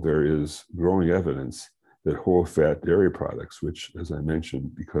example, there is growing evidence that whole fat dairy products, which, as I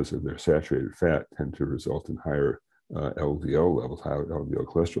mentioned, because of their saturated fat, tend to result in higher LDL levels, higher LDL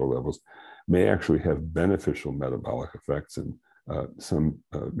cholesterol levels, may actually have beneficial metabolic effects and some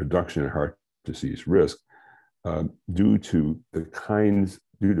reduction in heart disease risk due to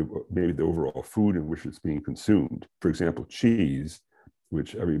maybe the overall food in which it's being consumed. For example, cheese,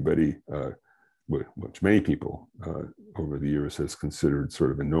 which which many people over the years has considered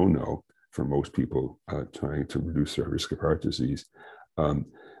sort of a no-no for most people trying to reduce their risk of heart disease.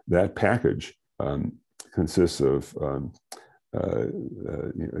 That package consists of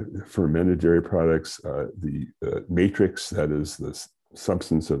fermented dairy products, the matrix, that is the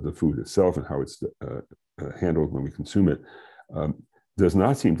substance of the food itself and how it's handled when we consume it, does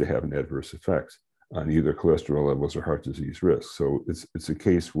not seem to have an adverse effect on either cholesterol levels or heart disease risk. So it's a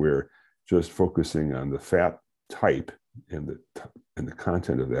case where just focusing on the fat type and the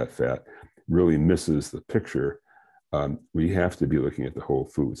content of that fat really misses the picture. We have to be looking at the whole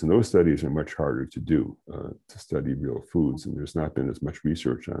foods, and those studies are much harder to do, to study real foods, and there's not been as much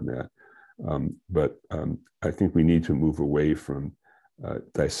research on that. But I think we need to move away from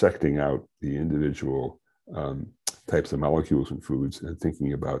dissecting out the individual types of molecules in foods and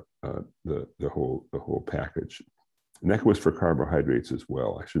thinking about the whole package. And that goes for carbohydrates as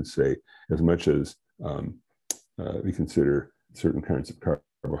well. I should say, as much as we consider certain kinds of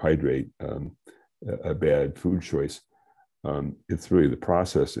carbohydrate a bad food choice, it's really the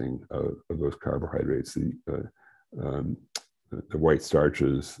processing of those carbohydrates, the white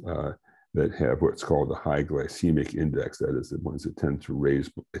starches that have what's called a high glycemic index, that is, the ones that tend to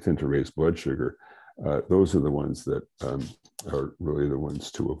raise blood sugar. Those are the ones that are really the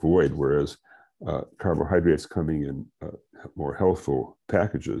ones to avoid, whereas carbohydrates coming in more healthful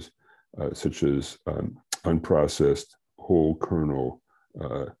packages, such as unprocessed whole kernel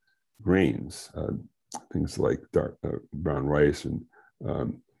grains, things like brown rice and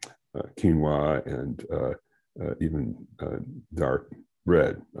quinoa, and even dark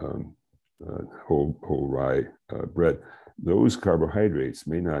bread, whole rye bread. Those carbohydrates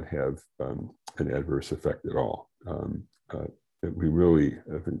may not have an adverse effect at all. We really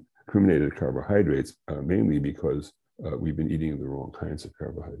have incriminated carbohydrates mainly because we've been eating the wrong kinds of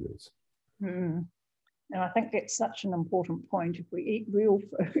carbohydrates. Mm. And I think that's such an important point. If we eat real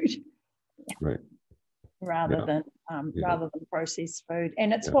food, right, rather than processed food,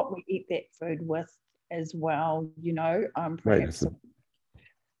 and it's what we eat that food with as well. Perhaps, right.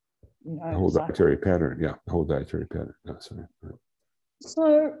 The whole dietary pattern. Yeah, the whole dietary pattern. No, sorry. Right.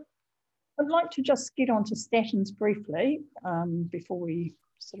 So I'd like to just get on to statins briefly before we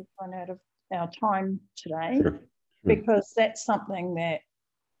sort of run out of our time today, Sure. Because that's something that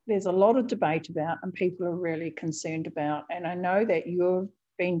there's a lot of debate about and people are really concerned about. And I know that you've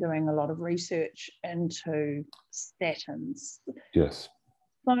been doing a lot of research into statins. Yes.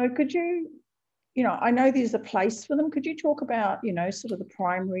 So could you, I know there's a place for them. Could you talk about, sort of the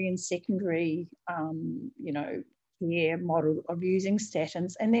primary and secondary, care model of using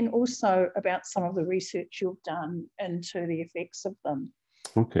statins, and then also about some of the research you've done into the effects of them?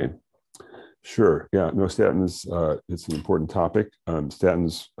 Okay. Sure. Yeah. No, statins. It's an important topic.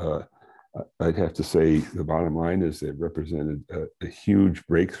 Statins. I'd have to say the bottom line is they've represented a huge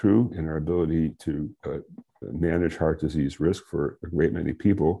breakthrough in our ability to manage heart disease risk for a great many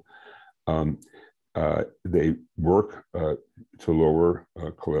people. They work to lower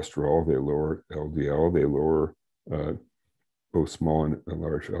cholesterol. They lower LDL. They lower both small and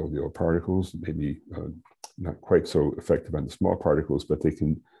large LDL particles. Maybe not quite so effective on the small particles, but they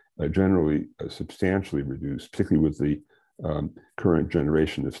can generally substantially reduce, particularly with the current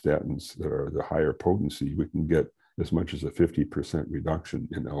generation of statins that are the higher potency. We can get as much as a 50% reduction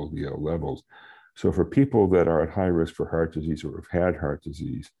in LDL levels. So for people that are at high risk for heart disease or have had heart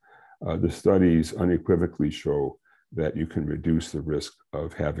disease, the studies unequivocally show that you can reduce the risk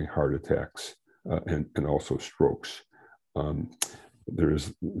of having heart attacks and also strokes.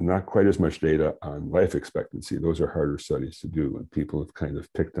 There's not quite as much data on life expectancy. Those are harder studies to do, and people have kind of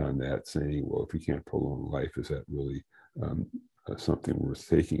picked on that, saying, well, if you can't prolong life, is that really something worth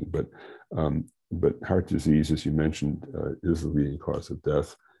taking? But heart disease, as you mentioned, is the leading cause of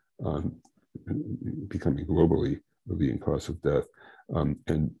death, becoming globally the leading cause of death.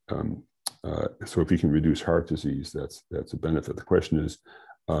 So if you can reduce heart disease, that's a benefit. The question is,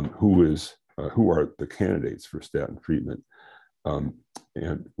 who are the candidates for statin treatment?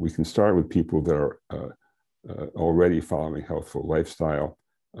 And we can start with people that are already following healthful lifestyle,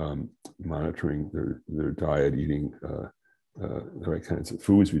 monitoring their diet, eating the right kinds of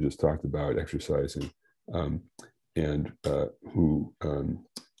foods we just talked about, exercising, and who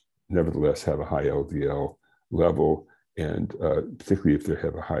nevertheless have a high LDL level, and particularly if they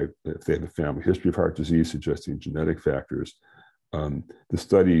have a family history of heart disease suggesting genetic factors. The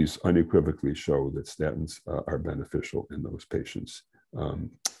studies unequivocally show that statins are beneficial in those patients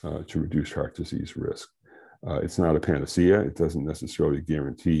to reduce heart disease risk. It's not a panacea. It doesn't necessarily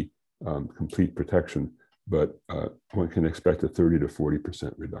guarantee complete protection, but one can expect a 30 to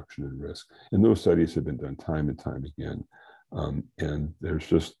 40% reduction in risk. And those studies have been done time and time again. And there's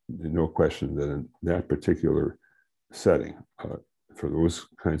just no question that in that particular setting, for those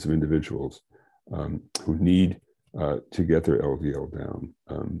kinds of individuals who need to get their LDL down,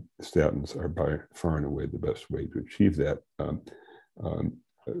 statins are by far and away the best way to achieve that.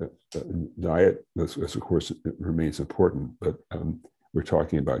 Diet, of course, remains important, but we're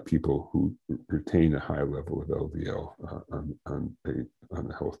talking about people who retain a high level of LDL on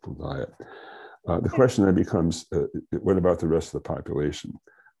a healthful diet. The question then becomes, what about the rest of the population?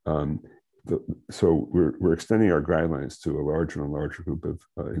 So we're extending our guidelines to a larger and larger group of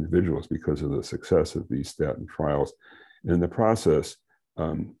individuals because of the success of these statin trials. And in the process,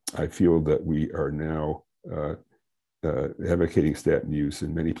 I feel that we are now advocating statin use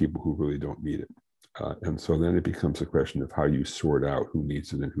in many people who really don't need it. And so then it becomes a question of how you sort out who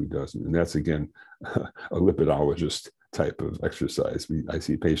needs it and who doesn't. And that's, again, a lipidologist type of exercise. I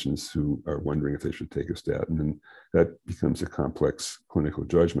see patients who are wondering if they should take a statin, and that becomes a complex clinical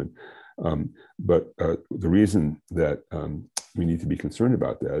judgment. But the reason that we need to be concerned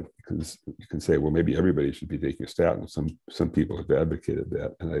about that, because you can say, well, maybe everybody should be taking a statin. Some people have advocated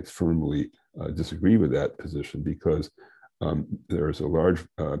that, and I firmly disagree with that position, because there is a large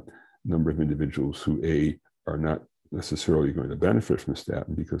number of individuals who are not necessarily going to benefit from a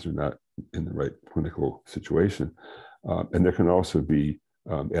statin because they're not in the right clinical situation. And there can also be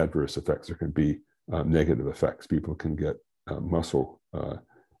adverse effects. There can be negative effects. People can get muscle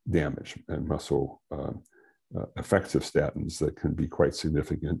damage and muscle effects of statins that can be quite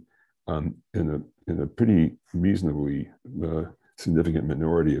significant in a pretty reasonably significant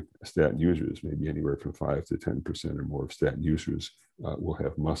minority of statin users. Maybe anywhere from 5 to 10% or more of statin users will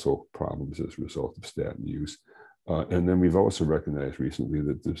have muscle problems as a result of statin use. And then we've also recognized recently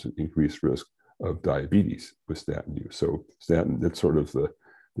that there's an increased risk of diabetes with statin use. So statin, that's sort of the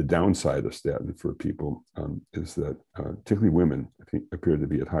downside of statin for people, is that particularly women, I think, appear to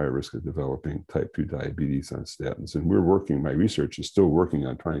be at higher risk of developing type 2 diabetes on statins. And my research is still working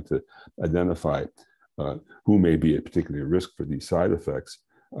on trying to identify who may be at particular risk for these side effects,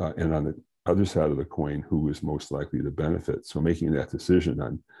 and on the other side of the coin, who is most likely to benefit. So making that decision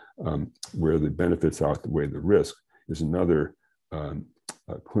on where the benefits outweigh the risk is another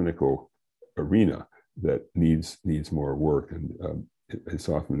clinical arena that needs more work, and it's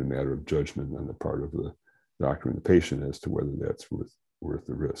often a matter of judgment on the part of the doctor and the patient as to whether that's worth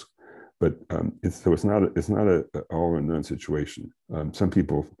the risk. But it's not an all or none situation. Some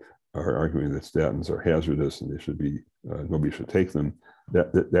people are arguing that statins are hazardous and they should be nobody should take them.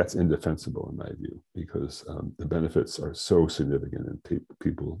 That's indefensible in my view, because the benefits are so significant in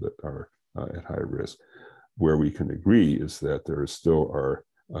people that are at high risk. Where we can agree is that there still are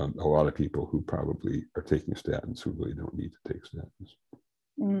a lot of people who probably are taking statins who really don't need to take statins.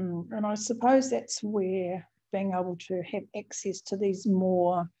 And I suppose that's where being able to have access to these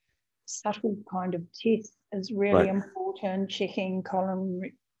more subtle kind of tests is really important, checking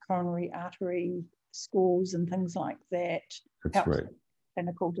coronary artery scores and things like that. That's right.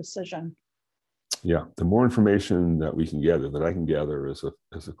 Clinical decision. Yeah, the more information that we can gather, that I can gather as a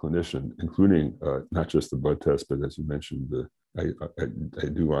clinician, including not just the blood test, but as you mentioned, I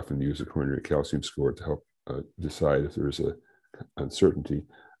do often use a coronary calcium score to help decide if there's a uncertainty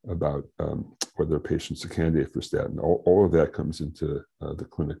about whether a patient's a candidate for statin. All of that comes into the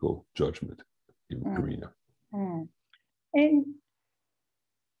clinical judgment arena. And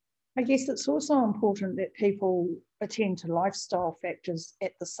I guess it's also important that people attend to lifestyle factors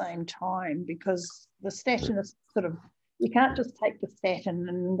at the same time, because the statin is sort of, you can't just take the statin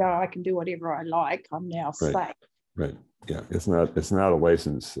and go, I can do whatever I like, I'm now safe. Right. Yeah, it's not a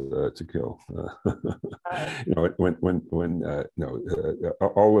license to kill. You know, when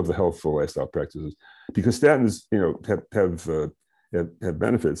all of the healthful lifestyle practices, because statins, you know, have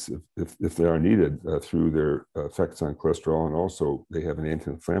benefits if they are needed through their effects on cholesterol, and also they have an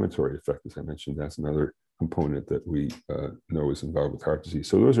anti-inflammatory effect, as I mentioned. That's another component that we know is involved with heart disease.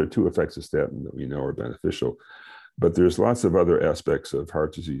 So those are two effects of statin that we know are beneficial. But there's lots of other aspects of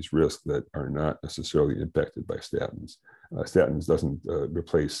heart disease risk that are not necessarily impacted by statins. Statins doesn't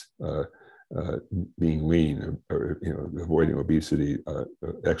replace being lean, or you know, avoiding obesity,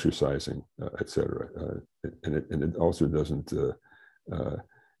 exercising, etc. And it also doesn't give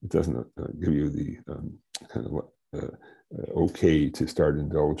you the kind of okay to start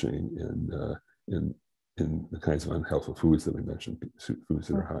indulging in the kinds of unhealthful foods that we mentioned, foods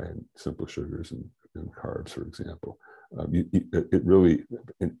that are high in simple sugars and carbs, for example. It really,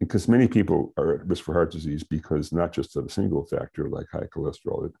 because many people are at risk for heart disease because not just of a single factor like high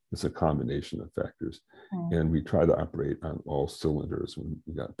cholesterol, it's a combination of factors. And we try to operate on all cylinders when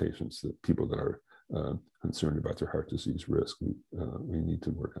we got patients, people that are concerned about their heart disease risk. We need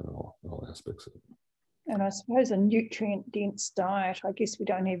to work on all aspects of it. And I suppose a nutrient-dense diet, I guess we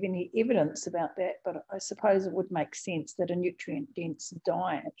don't have any evidence about that, but I suppose it would make sense that a nutrient-dense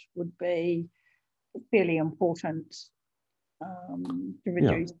diet would be fairly important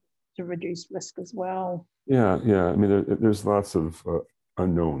to reduce risk as well. Yeah. I mean, there's lots of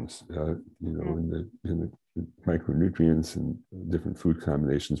unknowns, you know, in the micronutrients and different food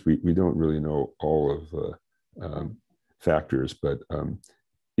combinations. We don't really know all of the factors, but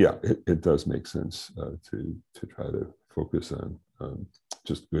yeah, it does make sense to try to focus on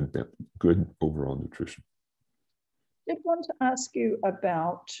just good overall nutrition. I did want to ask you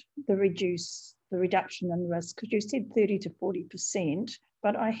about the reduction in risk, because you said 30 to 40%,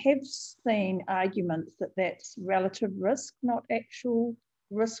 but I have seen arguments that that's relative risk, not actual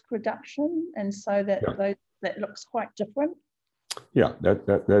risk reduction, and so that looks quite different. Yeah,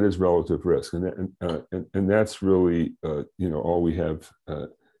 that is relative risk, and that's really you know, all we have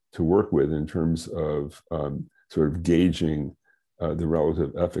to work with in terms of sort of gauging the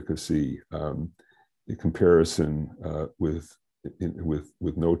relative efficacy in comparison with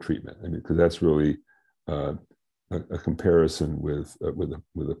no treatment. I mean, because that's really a comparison with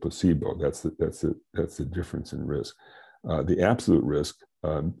a placebo. That's the difference in risk. The absolute risk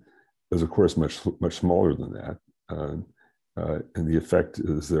is, of course, much smaller than that, and the effect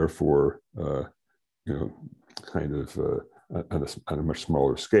is therefore you know, kind of on a much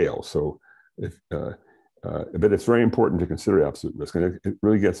smaller scale. So but it's very important to consider absolute risk, and it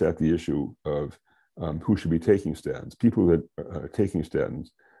really gets at the issue of who should be taking statins. People that are taking statins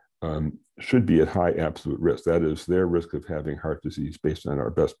should be at high absolute risk. That is, their risk of having heart disease, based on our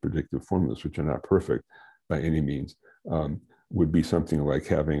best predictive formulas, which are not perfect by any means, would be something like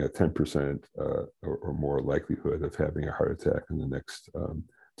having a 10% or more likelihood of having a heart attack in the next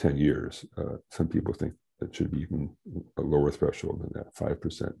 10 years. Some people think that should be even a lower threshold than that.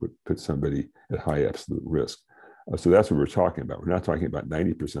 5% would put somebody at high absolute risk. So that's what we're talking about. We're not talking about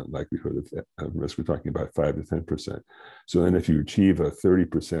 90% likelihood of risk. We're talking about 5 to 10%. So then if you achieve a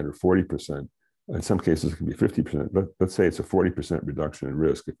 30% or 40%, in some cases it can be 50%, but let's say it's a 40% reduction in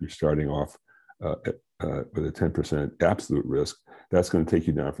risk. If you're starting off with a 10% absolute risk, that's going to take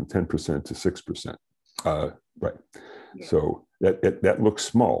you down from 10% to 6%. Right. Yeah. So that looks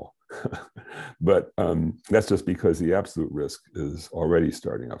small, but that's just because the absolute risk is already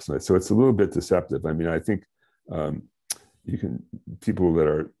starting off. So it's a little bit deceptive. I mean, I think people that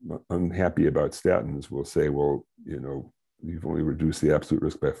are unhappy about statins will say, well, you know, you've only reduced the absolute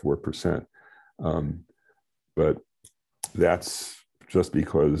risk by 4%. But that's just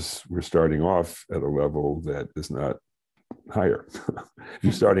because we're starting off at a level that is not higher.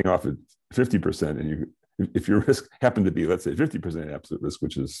 You're starting off at 50%, and if your risk happened to be, let's say, 50% absolute risk,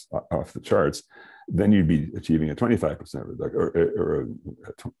 which is off the charts, then you'd be achieving a 25% reduction, or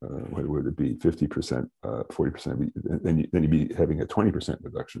what would it be, 50%, 40%? Then you'd be having a 20%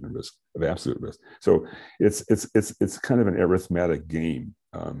 reduction in risk of absolute risk. So it's kind of an arithmetic game.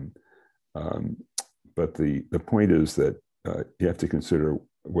 But the point is that you have to consider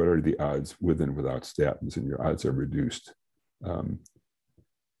what are the odds with and without statins, and your odds are reduced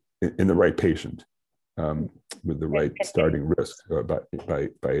in the right patient. With the right starting risk by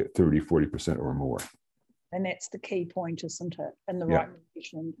 30, 40% or more. And that's the key point, isn't it? In the Yeah. right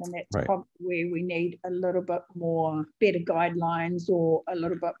medication. And that's Right. probably where we need a little bit more better guidelines, or a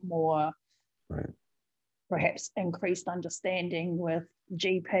little bit more, Right. perhaps increased understanding with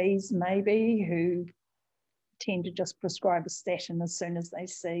GPs maybe, who tend to just prescribe a statin as soon as they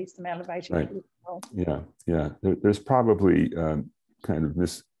see some elevated Right. cholesterol. Yeah. Yeah. There's probably kind of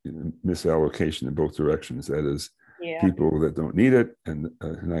misallocation in both directions. That is, Yeah. people that don't need it and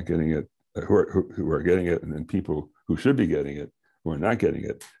not getting it, who are getting it, and then people who should be getting it who are not getting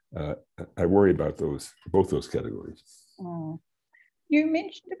it. I worry about both those categories. Mm. You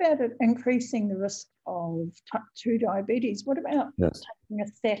mentioned about it increasing the risk of type 2 diabetes. What about taking a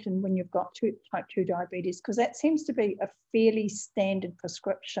statin when you've got type 2 diabetes? Because that seems to be a fairly standard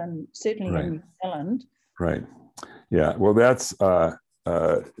prescription, certainly in New Zealand. Right. Yeah. Well, that's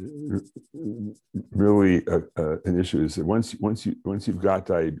really an issue. Is that once you've got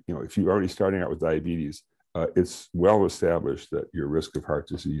if you're already starting out with diabetes, it's well established that your risk of heart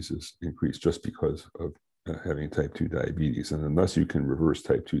disease is increased just because of having type 2 diabetes. And unless you can reverse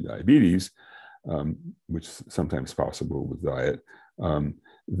type 2 diabetes, which is sometimes possible with diet,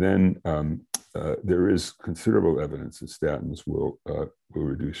 then there is considerable evidence that statins will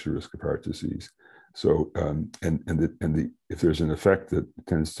reduce your risk of heart disease. So, if there's an effect that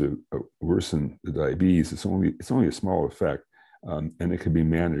tends to worsen the diabetes, it's only a small effect, and it can be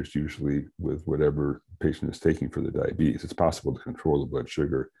managed usually with whatever the patient is taking for the diabetes. It's possible to control the blood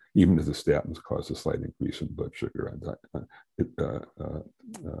sugar, even if the statins cause a slight increase in blood sugar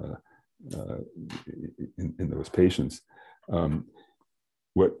in those patients.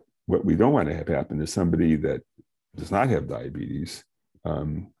 What we don't want to have happen is somebody that does not have diabetes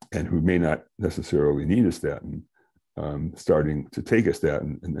and who may not necessarily need a statin, starting to take a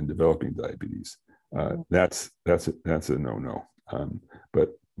statin and then developing diabetes. That's a no-no.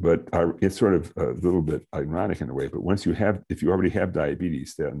 But it's sort of a little bit ironic in a way. But if you already have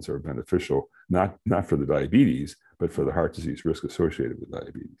diabetes, statins are beneficial, not for the diabetes, but for the heart disease risk associated with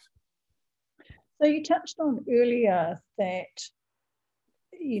diabetes. So you touched on earlier that,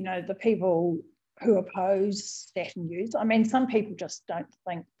 the people who oppose statin use, I mean, some people just don't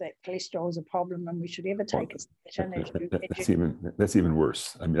think that cholesterol is a problem and we should ever take a statin. That's even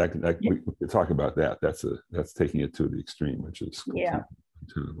worse. I mean, we could talk about that. That's taking it to the extreme, which is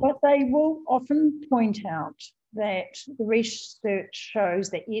untenable. But they will often point out that the research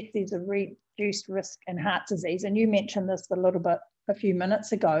shows that yes, there's a reduced risk in heart disease, and you mentioned this a little bit a few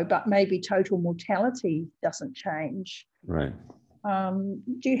minutes ago, but maybe total mortality doesn't change. Right.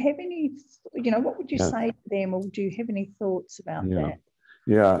 Do you have any, what would you say to them, or do you have any thoughts about that?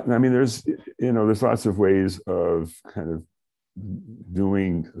 Yeah, I mean, there's lots of ways of kind of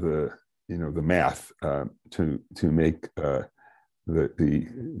doing the math to make the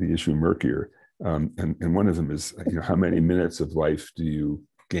issue murkier, and one of them is how many minutes of life do you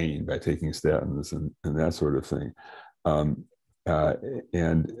gain by taking statins and that sort of thing,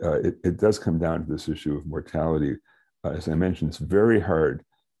 and it does come down to this issue of mortality. As I mentioned, it's very hard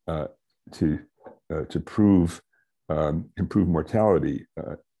to prove improved mortality,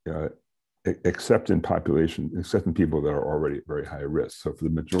 except in people that are already at very high risk. So for the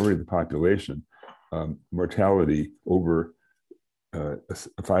majority of the population, mortality over a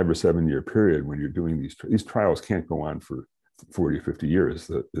 5 or 7 year period, when you're doing these trials, can't go on for 40 or 50 years.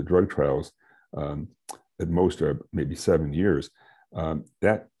 The drug trials at most are maybe 7 years.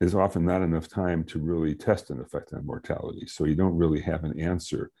 That is often not enough time to really test an effect on mortality. So you don't really have an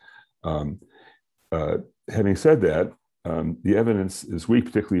answer. Having said that, the evidence is weak,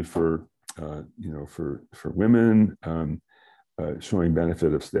 particularly for women, showing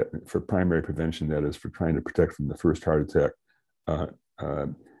benefit of statin for primary prevention. That is, for trying to protect from the first heart attack.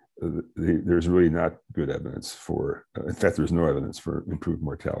 There's really not good evidence for. In fact, there's no evidence for improved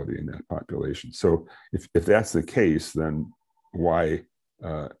mortality in that population. So if that's the case, then why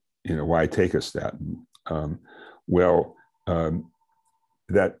take a statin?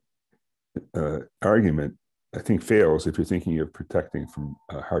 That argument, I think, fails if you're thinking of protecting from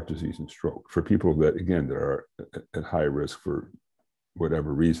heart disease and stroke. For people that are at high risk for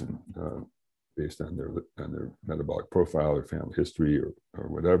whatever reason, based on their metabolic profile or family history or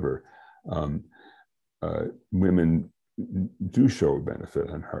whatever, women do show benefit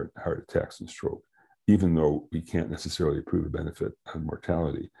on heart attacks and stroke, even though we can't necessarily prove a benefit on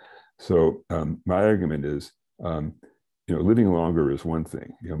mortality. So my argument is, living longer is one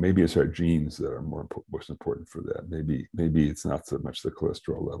thing. Maybe it's our genes that are most important for that. Maybe it's not so much the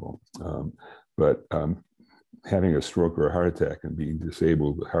cholesterol level, but having a stroke or a heart attack and being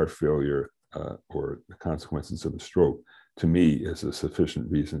disabled with heart failure or the consequences of a stroke to me, is a sufficient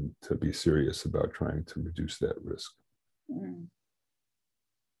reason to be serious about trying to reduce that risk. Mm.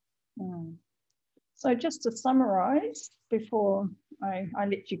 Mm. So just to summarize, before I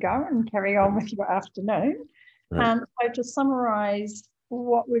let you go and carry on with your afternoon, Right. So to summarize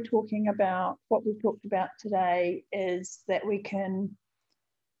what we're talking about, what we've talked about today is that we can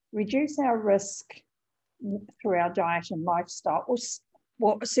reduce our risk through our diet and lifestyle, or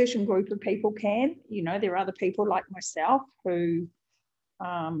what a certain group of people can. You know, there are other people like myself who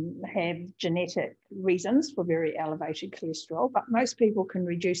have genetic reasons for very elevated cholesterol, but most people can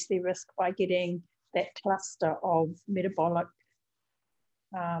reduce their risk by getting that cluster of metabolic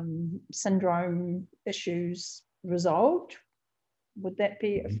syndrome issues resolved. Would that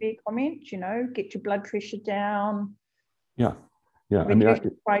be a fair comment? You know, get your blood pressure down. Yeah, yeah. Reduce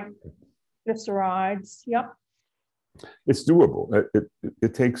triglycerides. Yep. It's doable.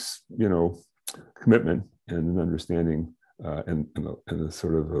 It takes, you know, commitment and an understanding and a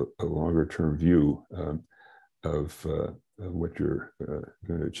sort of a longer term view of what you're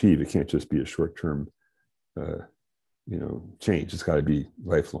going to achieve. It can't just be a short term, you know, change. It's got to be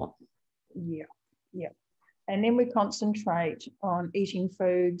lifelong. Yeah, yeah. And then we concentrate on eating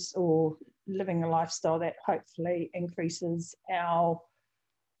foods or living a lifestyle that hopefully increases our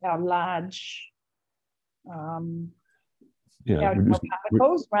large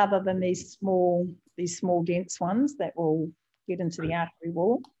particles rather than these small dense ones that will get into the artery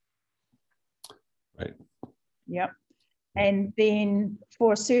wall. Right. Yep. And then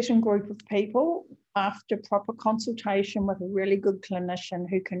for a certain group of people, after proper consultation with a really good clinician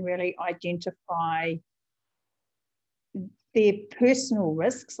who can really identify their personal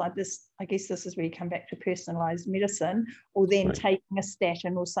risks, like this, I guess this is where you come back to personalized medicine, or then taking a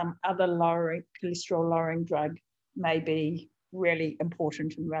statin or some other cholesterol lowering drug may be really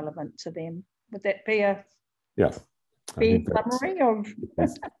important and relevant to them. Would that be a fair summary of?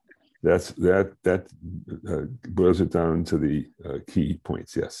 That boils it down to the key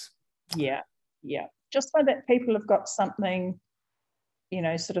points. Yes. Yeah, yeah. Just so that people have got something, you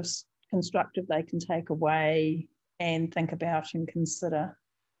know, sort of constructive they can take away and think about and consider.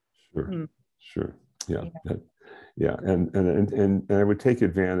 Sure, sure. Yeah, yeah. And I would take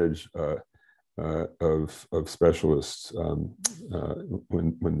advantage of specialists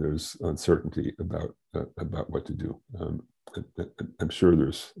when there's uncertainty about what to do. I'm sure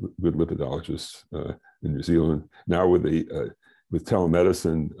there's good lipidologists in New Zealand now with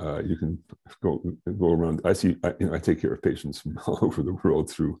telemedicine. You can go around. I take care of patients from all over the world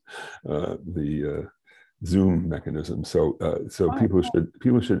through the Zoom mechanism. So people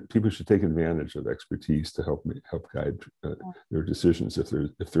should take advantage of expertise to help guide their decisions if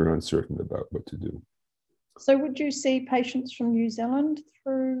they're uncertain about what to do. So would you see patients from New Zealand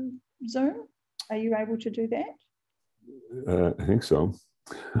through Zoom? Are you able to do that? I think so.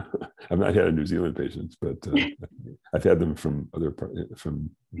 I've not had New Zealand patients, but I've had them from other parts.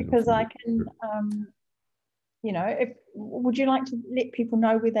 Because I can, you know, would you like to let people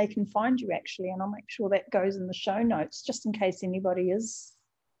know where they can find you actually? And I'll make sure that goes in the show notes, just in case anybody is,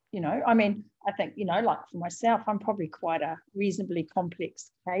 you know, I mean, I think, you know, like for myself, I'm probably quite a reasonably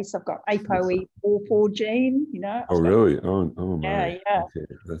complex case. I've got ApoE44 gene, you know. Oh, really? Oh my. Yeah. Okay,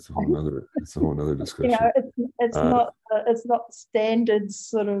 that's a whole other discussion. You know, it's not standard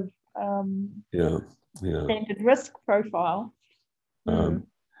sort of standard risk profile.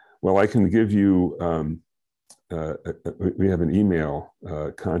 Well, I can give you. We have an email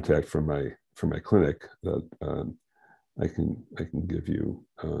contact from my clinic that I can give you.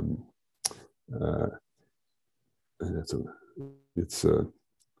 It's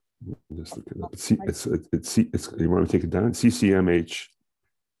just look it up. It's you want to take it down? CCMH.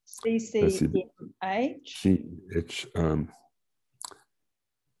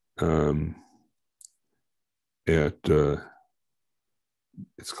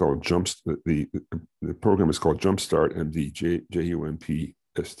 It's called the program is called Jumpstart MD,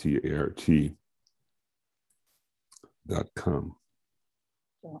 JUMPSTART.com.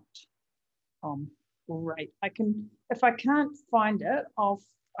 Great. If I can't find it, I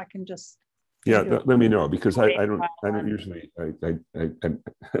can just let me know, because I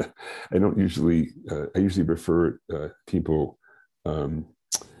usually refer people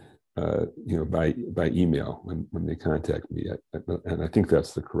you know, by email when they contact me, and I think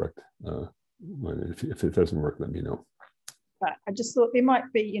that's the correct one. If it doesn't work, let me know. But I just thought there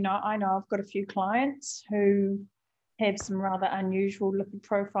might be, you know, I know I've got a few clients who have some rather unusual lipid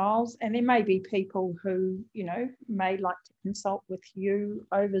profiles, and there may be people who, you know, may like to consult with you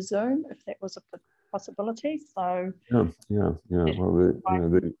over Zoom if that was a possibility. So yeah. Well,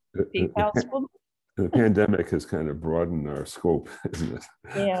 details for them. The pandemic has kind of broadened our scope, isn't it?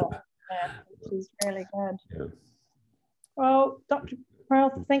 Yeah, which is really good. Yeah. Well, Dr.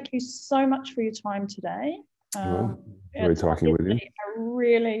 Krauss, thank you so much for your time today. Well, enjoyed talking with you. A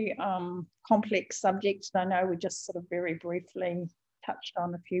really complex subject. I know we just sort of very briefly touched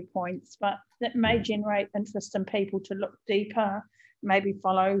on a few points, but that may generate interest in people to look deeper, maybe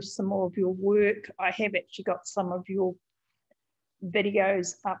follow some more of your work. I have actually got some of your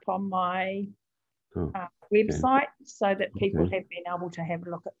videos up on my website so that people have been able to have a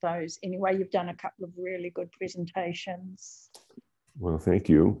look at those. Anyway, you've done a couple of really good presentations. Well, thank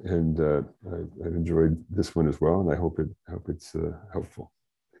you, and I've enjoyed this one as well, and I hope it's helpful.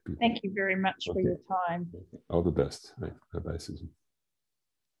 Thank you very much for your time. All the best. Bye-bye, Susan.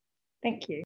 Thank you.